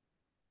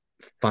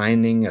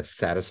finding a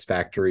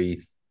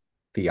satisfactory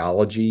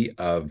theology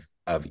of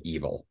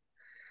evil.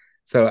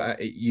 So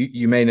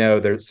you may know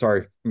there.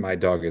 Sorry, my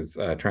dog is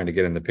trying to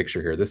get in the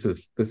picture here. This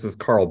is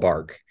Carl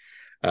Bark,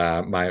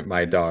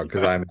 my dog,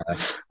 because I'm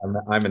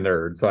a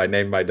nerd. So I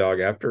named my dog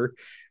after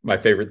my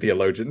favorite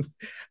theologian.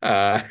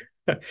 Uh,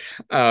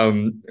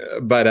 um,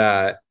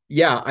 but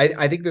yeah,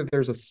 I think that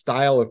there's a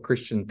style of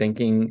Christian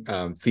thinking.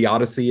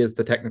 Theodicy is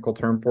the technical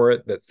term for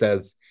it, that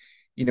says,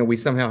 we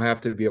somehow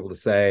have to be able to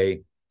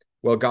say,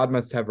 well, God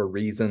must have a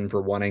reason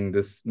for wanting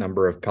this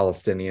number of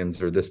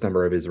Palestinians or this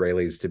number of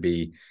Israelis to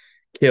be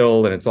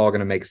killed, and it's all going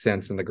to make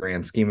sense in the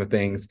grand scheme of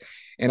things.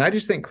 And I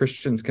just think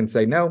Christians can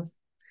say, no,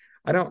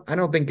 I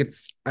don't think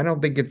it's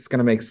going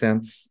to make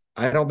sense.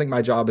 I don't think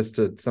my job is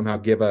to somehow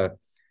give a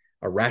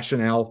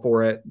rationale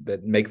for it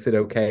that makes it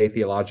okay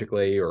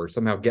theologically, or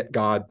somehow get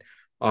God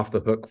off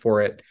the hook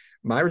for it.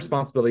 My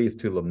responsibility is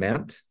to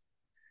lament,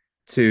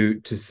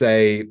 to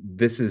say,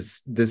 this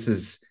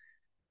is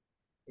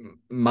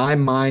my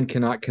mind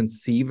cannot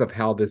conceive of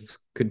how this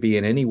could be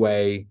in any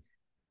way,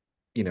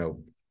 you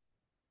know,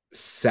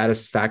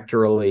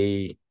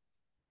 satisfactorily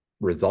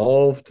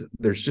resolved.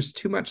 There's just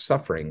too much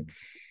suffering.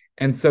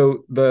 And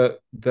so the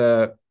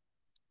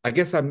I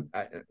guess maybe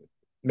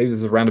this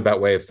is a roundabout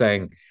way of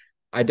saying,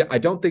 I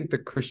don't think the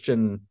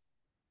Christian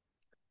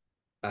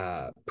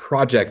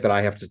project that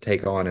I have to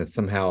take on is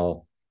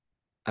somehow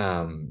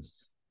um,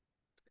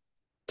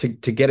 to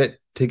get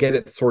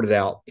it sorted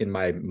out in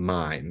my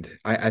mind.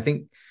 I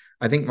think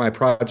my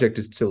project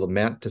is to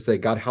lament, to say,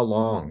 God, how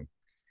long?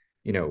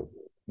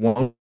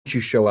 Won't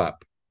you show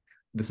up?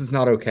 This is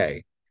not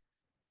okay.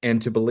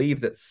 And to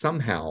believe that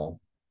somehow,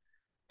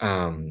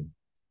 um,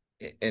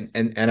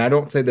 and I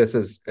don't say this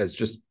as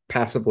just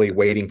passively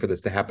waiting for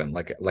this to happen.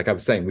 Like I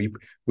was saying,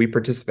 we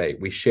participate,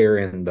 we share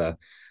in the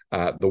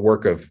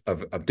work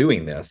of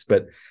doing this,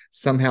 but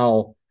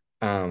somehow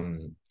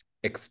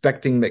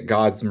expecting that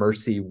God's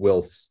mercy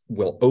will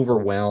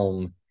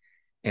overwhelm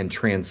and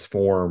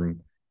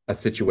transform a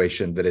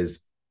situation that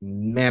is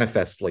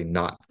manifestly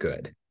not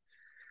good.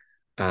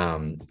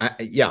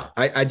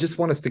 I just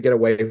want us to get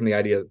away from the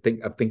idea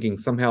of thinking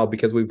somehow,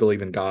 because we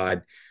believe in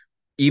God,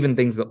 even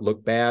things that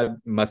look bad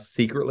must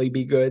secretly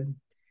be good,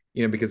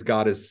 because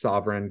God is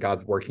sovereign,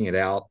 God's working it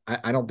out.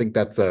 I don't think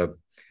that's a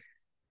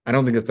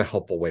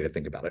helpful way to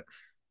think about it.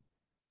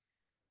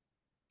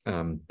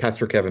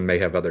 Pastor Kevin may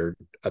have other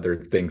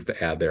things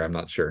to add there. I'm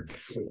not sure.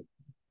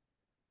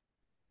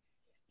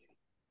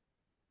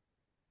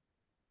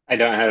 I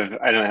don't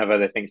have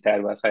other things to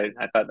add, Wes. I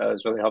thought that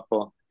was really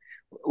helpful.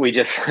 We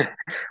just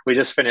we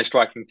just finished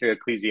walking through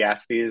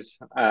Ecclesiastes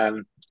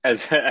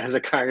as a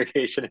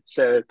congregation.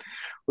 So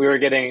we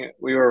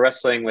were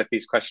wrestling with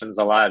these questions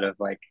a lot of,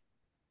 like,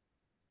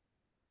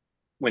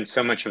 when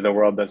so much of the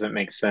world doesn't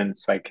make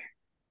sense, like,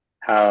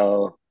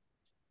 how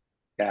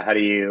how do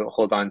you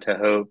hold on to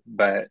hope?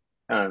 But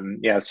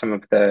some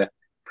of the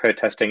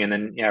protesting, and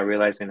then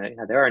realizing that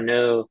there are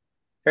no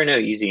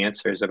easy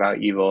answers about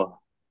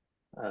evil.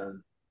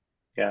 Um,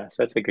 so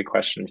that's a good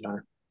question,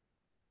 John.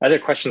 Other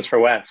questions for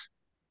Wes?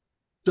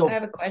 I So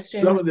have a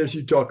question. some of this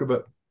you talk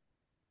about.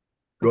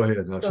 Go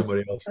ahead, not Go,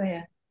 somebody else. go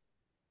ahead.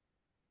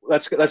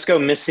 Let's go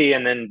Missy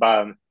and then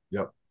Bob.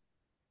 Yep.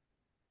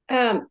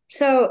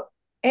 So,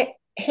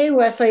 hey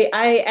Wesley,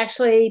 I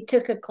actually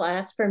took a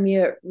class from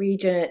you at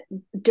Regent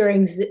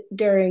during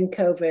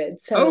COVID,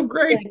 so Oh, it's been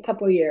great. a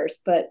couple years,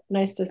 but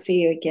nice to see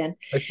you again.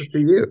 Nice to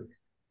see you.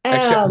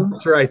 Actually, I'm Um,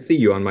 not sure I see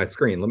you on my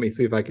screen. Let me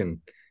see if I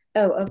can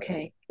oh,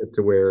 okay. get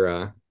to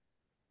where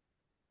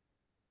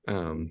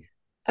um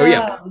oh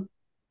yeah.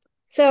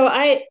 So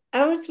I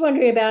was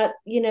wondering about,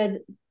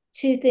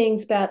 two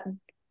things about,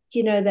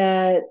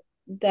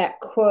 that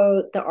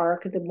quote, the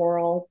arc of the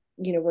moral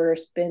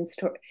universe bends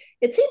toward.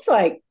 It seems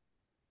like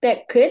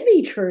that could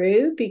be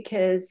true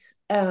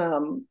because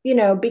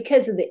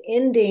because of the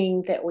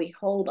ending that we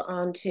hold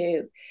on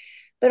to.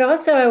 But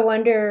also I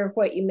wonder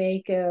what you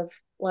make of,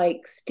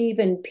 like,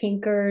 Steven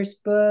Pinker's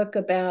book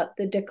about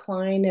the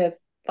decline of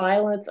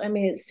violence. I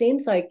mean, it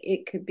seems like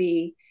it could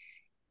be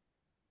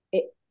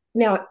it,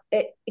 now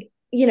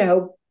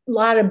a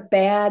lot of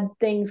bad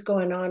things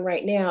going on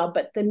right now,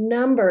 but the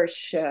numbers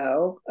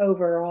show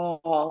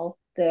overall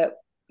that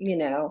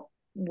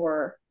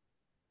we're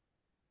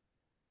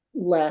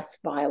less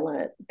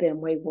violent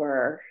than we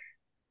were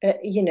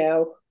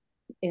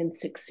in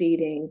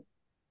succeeding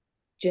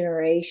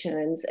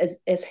generations,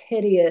 as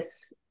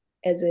hideous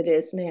as it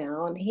is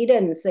now. And he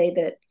doesn't say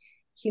that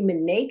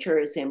human nature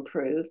has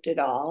improved at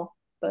all,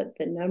 but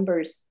the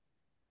numbers,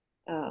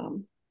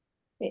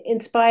 in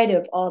spite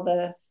of all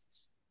the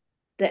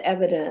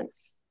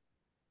evidence,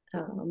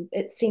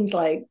 it seems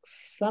like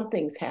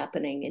something's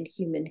happening in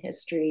human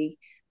history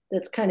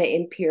that's kind of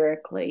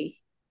empirically,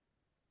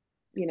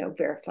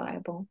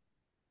 verifiable.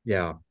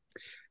 Yeah.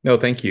 No,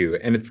 thank you.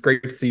 And it's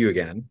great to see you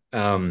again.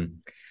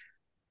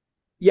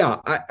 Yeah,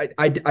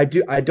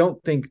 I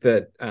don't think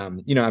that I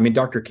mean,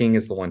 Dr. King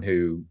is the one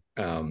who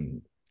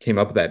came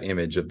up with that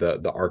image of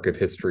the arc of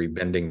history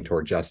bending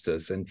toward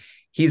justice. And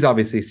he's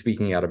obviously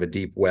speaking out of a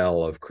deep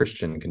well of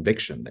Christian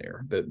conviction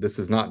there. That this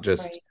is not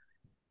just Right.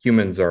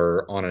 humans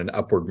are on an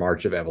upward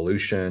march of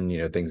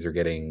evolution, things are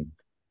getting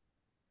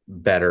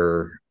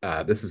better.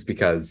 This is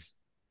because,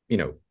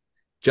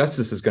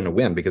 justice is going to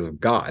win because of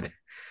God.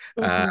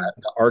 Mm-hmm.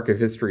 The arc of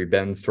history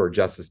bends toward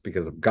justice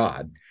because of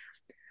God.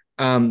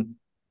 Um,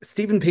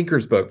 Steven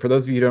Pinker's book, for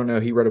those of you who don't know,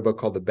 he wrote a book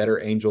called The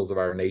Better Angels of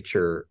Our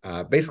Nature,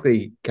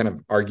 basically kind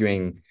of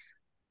arguing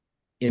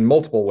in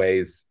multiple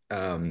ways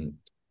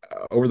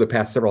over the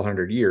past several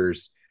hundred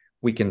years,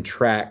 we can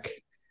track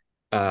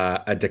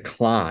a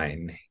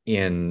decline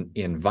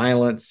in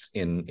violence,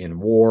 in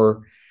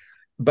war.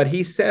 But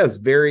he says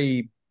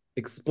very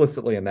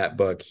explicitly in that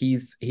book,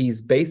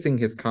 he's basing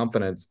his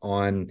confidence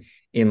on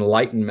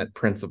enlightenment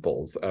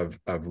principles of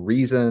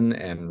reason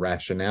and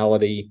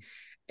rationality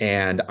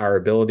and our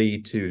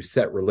ability to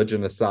set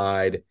religion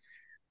aside,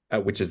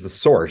 which is the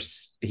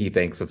source, he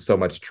thinks, of so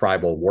much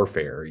tribal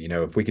warfare.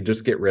 If we could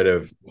just get rid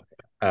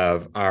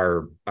of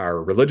our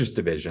religious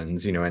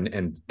divisions,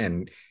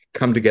 and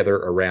come together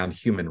around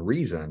human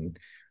reason,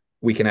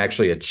 we can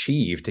actually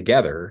achieve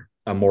together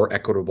a more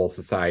equitable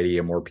society,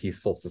 a more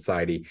peaceful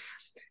society.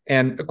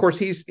 And of course,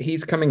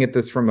 he's coming at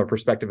this from a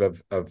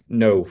perspective of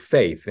no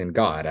faith in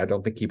God. I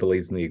don't think he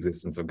believes in the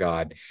existence of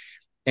God.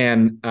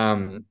 And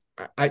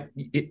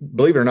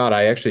believe it or not,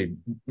 I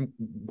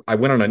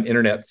went on an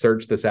internet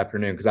search this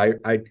afternoon because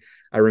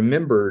I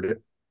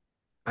remembered,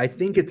 I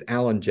think it's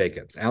Alan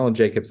Jacobs. Alan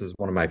Jacobs is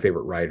one of my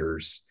favorite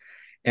writers,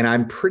 and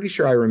I'm pretty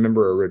sure I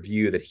remember a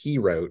review that he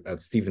wrote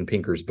of Steven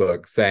Pinker's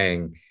book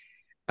saying,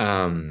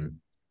 um,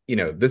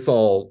 this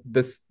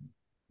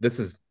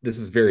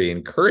is very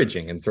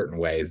encouraging in certain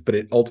ways, but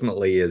it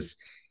ultimately is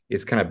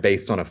kind of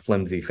based on a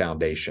flimsy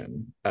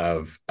foundation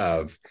of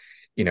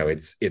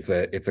it's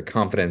a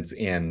confidence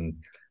in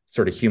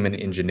sort of human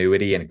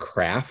ingenuity and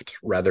craft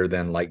rather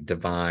than like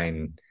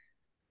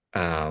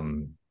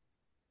um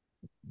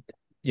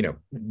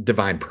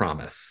divine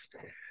promise.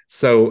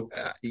 So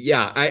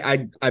yeah,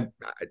 I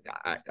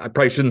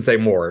probably shouldn't say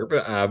more,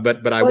 but I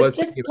Well, was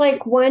just thinking,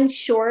 like one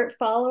short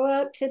follow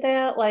up to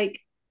that, like,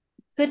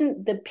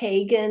 couldn't the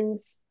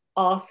pagans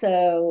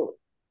also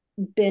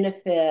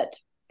benefit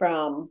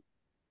from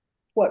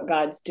what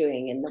God's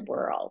doing in the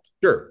world?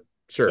 sure,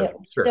 Yeah.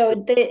 sure, sure,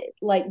 So they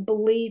like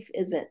belief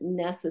isn't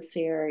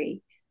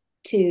necessary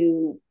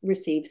to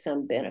receive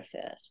some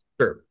benefit.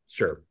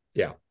 sure,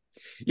 yeah.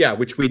 Yeah,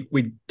 which we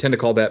tend to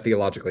call that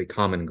theologically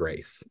common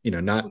grace.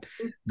 Not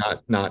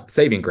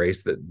saving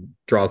grace that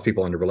draws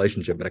people into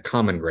relationship, but a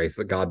common grace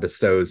that God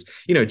bestows.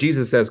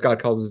 Jesus says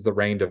God causes the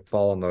rain to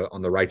fall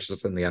on the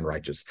righteous and the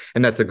unrighteous,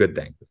 and that's a good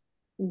thing.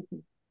 Mm-hmm.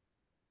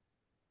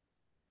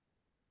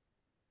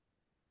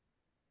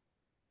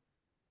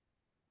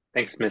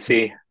 Thanks,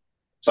 Missy.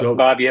 So,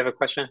 Bob, you have a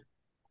question?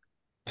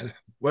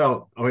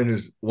 well, I mean,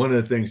 there's one of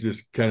the things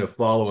just kind of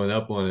following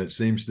up on it.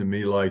 Seems to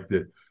me like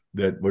that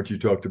what you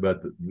talked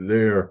about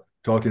there,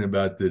 talking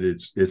about that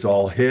it's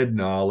all head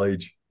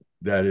knowledge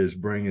that is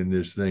bringing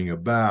this thing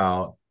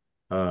about,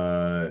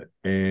 and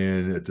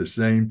at the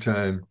same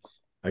time,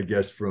 I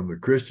guess from the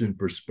Christian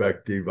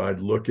perspective,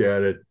 I'd look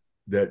at it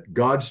that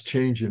God's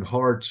changing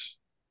hearts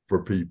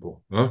for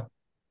people, huh?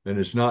 And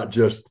it's not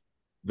just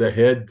the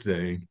head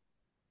thing;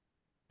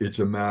 it's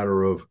a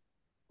matter of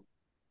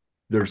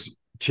there's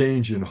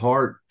change in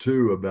heart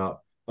too about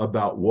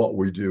what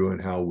we do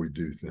and how we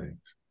do things.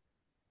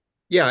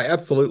 Yeah,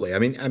 absolutely. I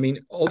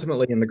mean,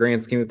 ultimately, in the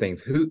grand scheme of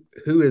things,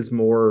 who's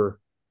more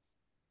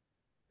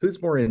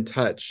in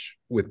touch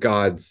with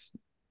God's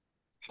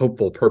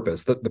hopeful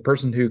purpose? The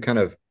person who kind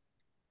of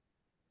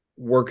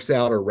works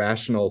out a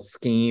rational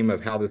scheme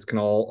of how this can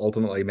all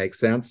ultimately make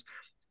sense,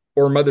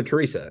 or Mother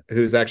Teresa,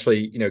 who's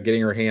actually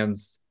getting her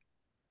hands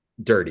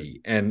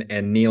dirty and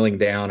kneeling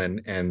down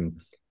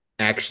and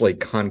actually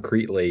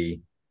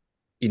concretely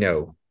you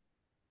know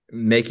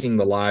making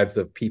the lives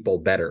of people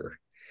better.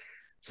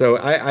 So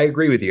I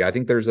agree with you. I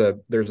think there's an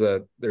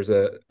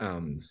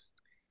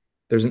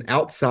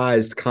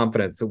outsized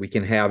confidence that we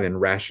can have in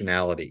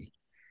rationality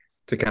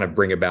to kind of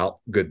bring about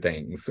good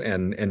things,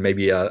 and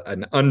maybe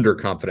an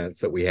underconfidence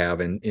that we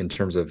have in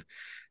terms of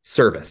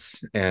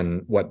service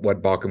and what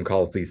Bauckham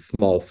calls these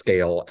small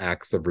scale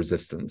acts of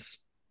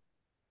resistance.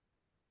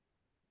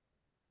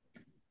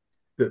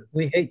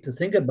 We hate to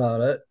think about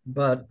it,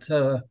 but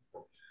the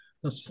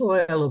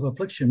soil of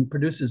affliction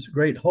produces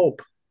great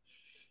hope.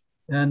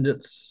 And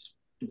it's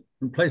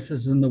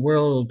places in the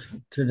world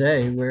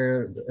today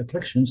where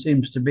affliction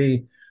seems to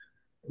be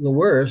the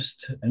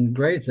worst and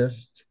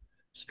greatest,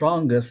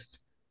 strongest,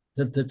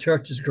 that the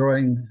church is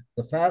growing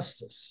the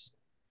fastest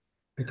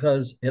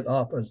because it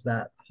offers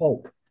that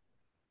hope.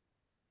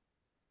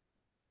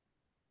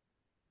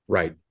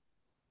 Right.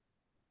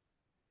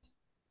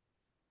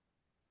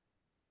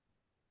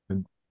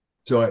 And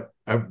so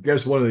I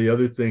guess one of the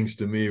other things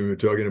to me, we were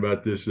talking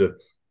about this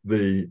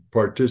the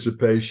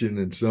participation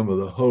in some of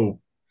the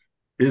hope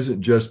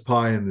isn't just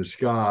pie in the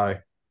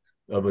sky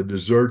of a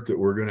dessert that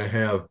we're going to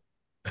have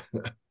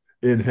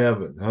in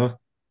heaven, huh?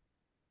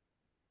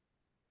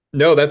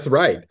 No, that's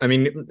right. I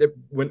mean,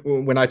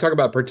 when I talk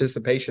about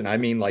participation, I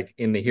mean like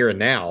in the here and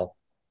now,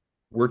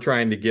 we're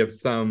trying to give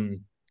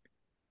some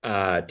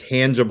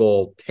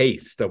tangible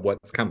taste of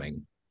what's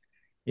coming.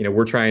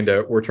 We're trying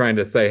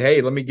to say,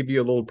 hey, let me give you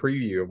a little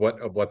preview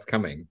of what's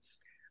coming.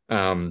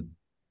 Um,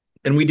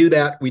 and we do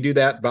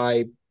that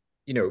by,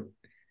 you know,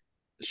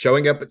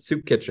 showing up at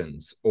soup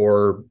kitchens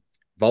or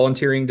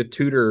volunteering to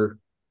tutor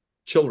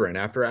children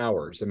after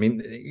hours. I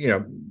mean,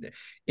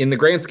 in the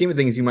grand scheme of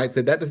things, you might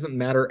say that doesn't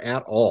matter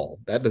at all.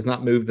 That does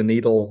not move the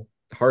needle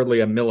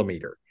hardly a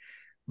millimeter.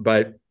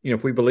 But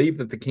if we believe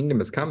that the kingdom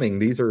is coming,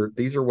 these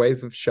are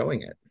ways of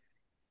showing it.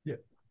 Yeah,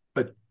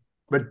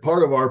 but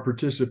part of our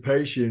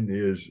participation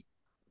is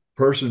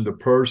person to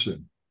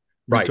person.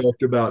 You Right.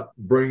 talked about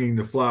bringing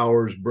the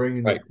flowers,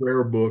 bringing the Right.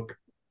 prayer book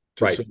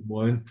to Right.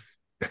 someone.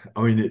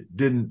 I mean, it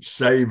didn't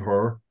save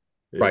her.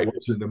 It Right.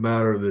 wasn't a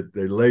matter that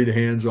they laid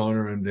hands on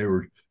her and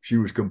she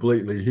was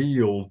completely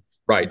healed.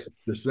 Right. At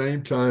the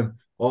same time,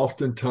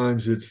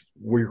 oftentimes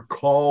we're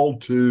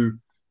called to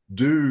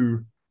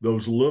do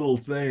those little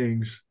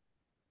things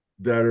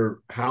that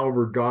are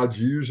however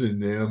God's using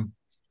them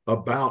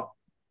about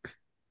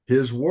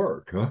his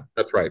work, huh?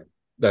 That's right.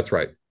 That's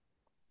right.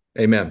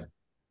 Amen.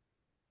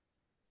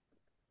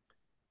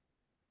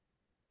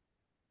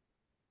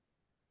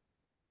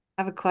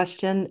 I have a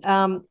question.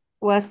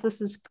 Wes,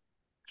 this is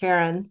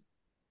Karen.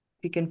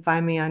 If you can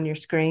find me on your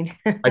screen.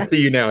 I see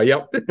you now.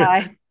 Yep.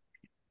 Hi.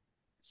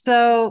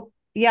 So,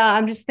 yeah,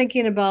 I'm just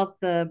thinking about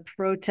the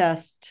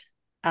protest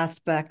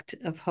aspect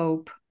of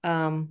hope.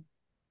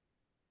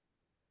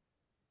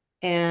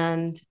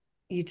 And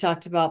you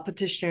talked about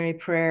petitionary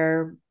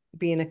prayer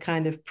being a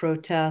kind of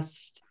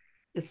protest.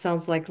 It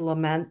sounds like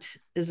lament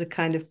is a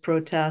kind of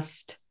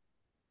protest.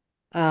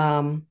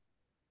 Some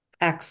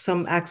acts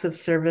of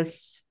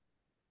service.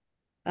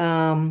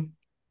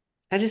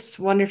 I just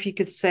wonder if you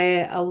could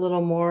say a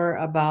little more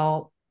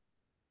about,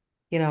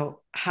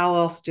 how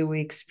else do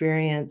we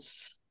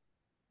experience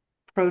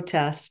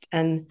protest,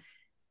 and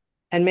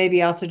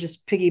maybe also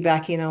just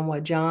piggybacking on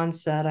what John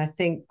said. I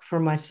think for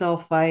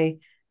myself, I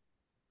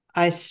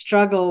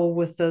struggle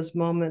with those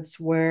moments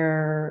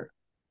where,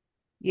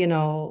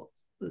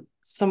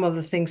 some of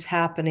the things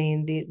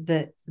happening,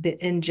 the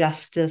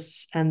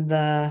injustice and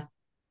the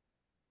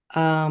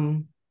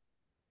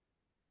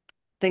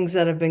things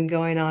that have been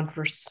going on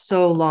for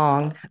so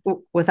long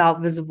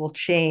without visible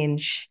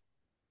change.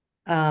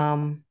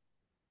 Um,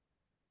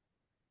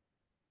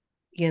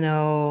 you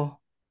know,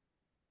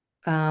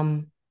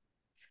 um,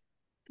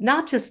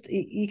 not just,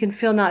 you can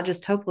feel not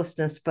just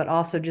hopelessness, but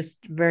also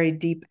just very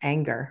deep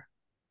anger.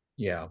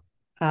 Yeah.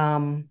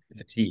 And,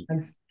 Fatigue.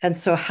 and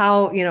so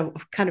how,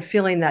 kind of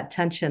feeling that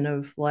tension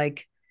of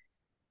like,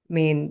 I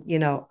mean,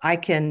 I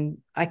can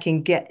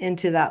get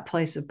into that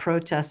place of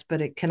protest,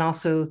 but it can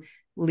also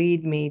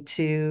lead me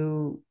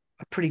to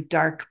a pretty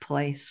dark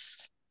place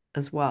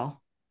as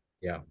well.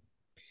 Yeah.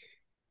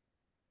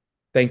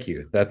 Thank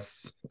you.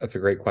 That's a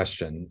great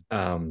question.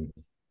 I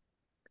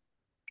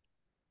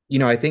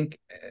think,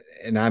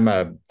 and I'm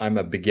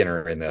a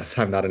beginner in this.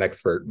 I'm not an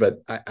expert, but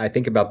I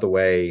think about the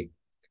way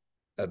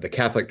the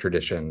Catholic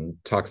tradition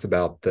talks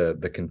about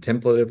the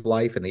contemplative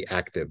life and the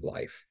active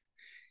life.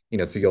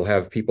 So you'll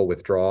have people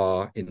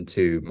withdraw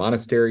into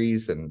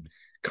monasteries and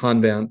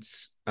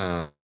convents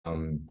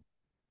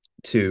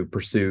to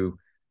pursue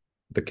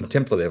the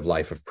contemplative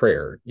life of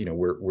prayer.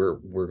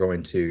 We're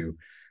going to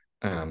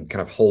kind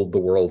of hold the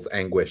world's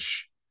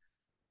anguish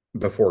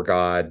before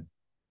God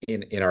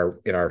in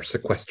our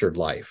sequestered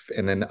life.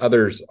 And then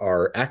others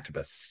are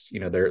activists.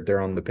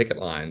 They're on the picket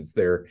lines.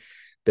 They're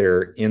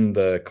in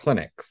the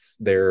clinics.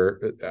 They're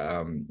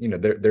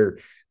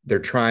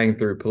trying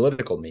through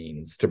political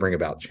means to bring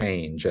about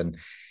change. And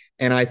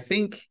I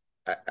think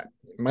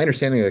my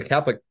understanding of the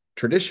Catholic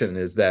tradition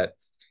is that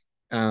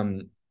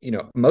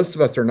most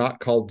of us are not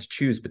called to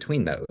choose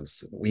between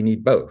those. We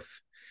need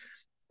both.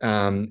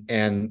 And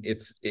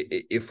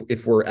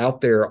if we're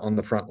out there on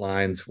the front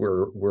lines,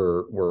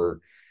 we're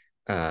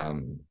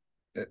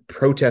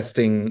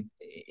protesting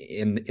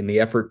in the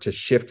effort to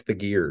shift the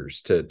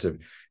gears to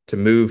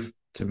move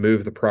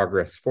the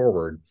progress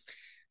forward.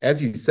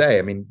 As you say,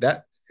 I mean,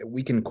 that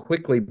we can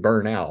quickly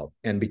burn out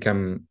and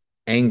become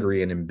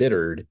angry and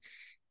embittered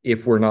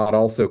if we're not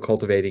also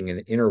cultivating an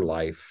inner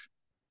life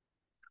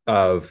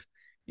of,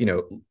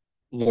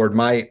 Lord,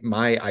 my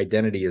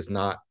identity is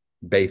not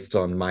based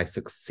on my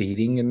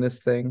succeeding in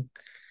this thing,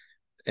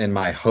 and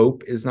my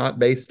hope is not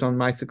based on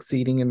my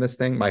succeeding in this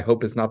thing. My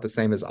hope is not the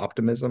same as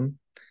optimism.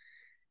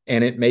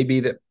 And it may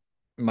be that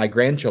my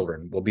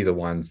grandchildren will be the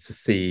ones to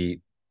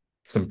see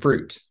some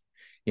fruit.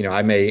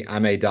 I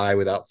may die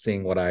without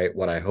seeing what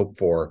I hope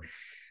for.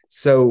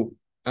 So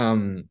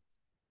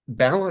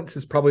balance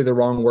is probably the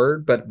wrong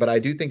word, but I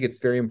do think it's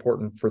very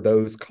important for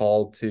those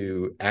called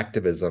to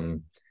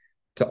activism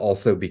to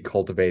also be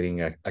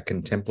cultivating a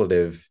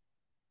contemplative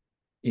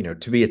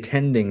to be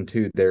attending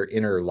to their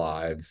inner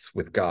lives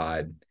with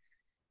God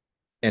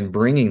and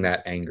bringing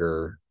that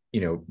anger,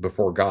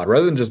 before God,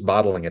 rather than just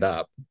bottling it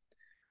up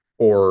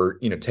or,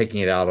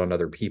 taking it out on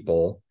other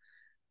people.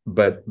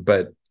 But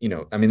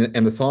I mean,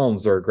 and the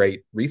Psalms are a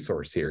great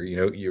resource here.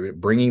 You're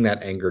bringing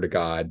that anger to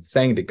God,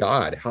 saying to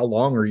God, how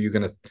long are you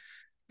gonna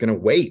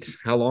wait?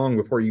 How long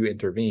before you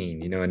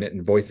intervene?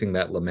 And voicing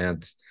that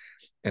lament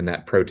and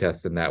that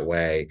protest in that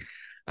way.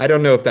 I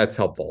don't know if that's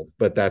helpful,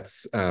 but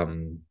that's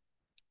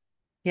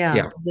Yeah,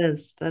 yeah.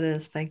 that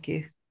is. Thank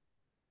you.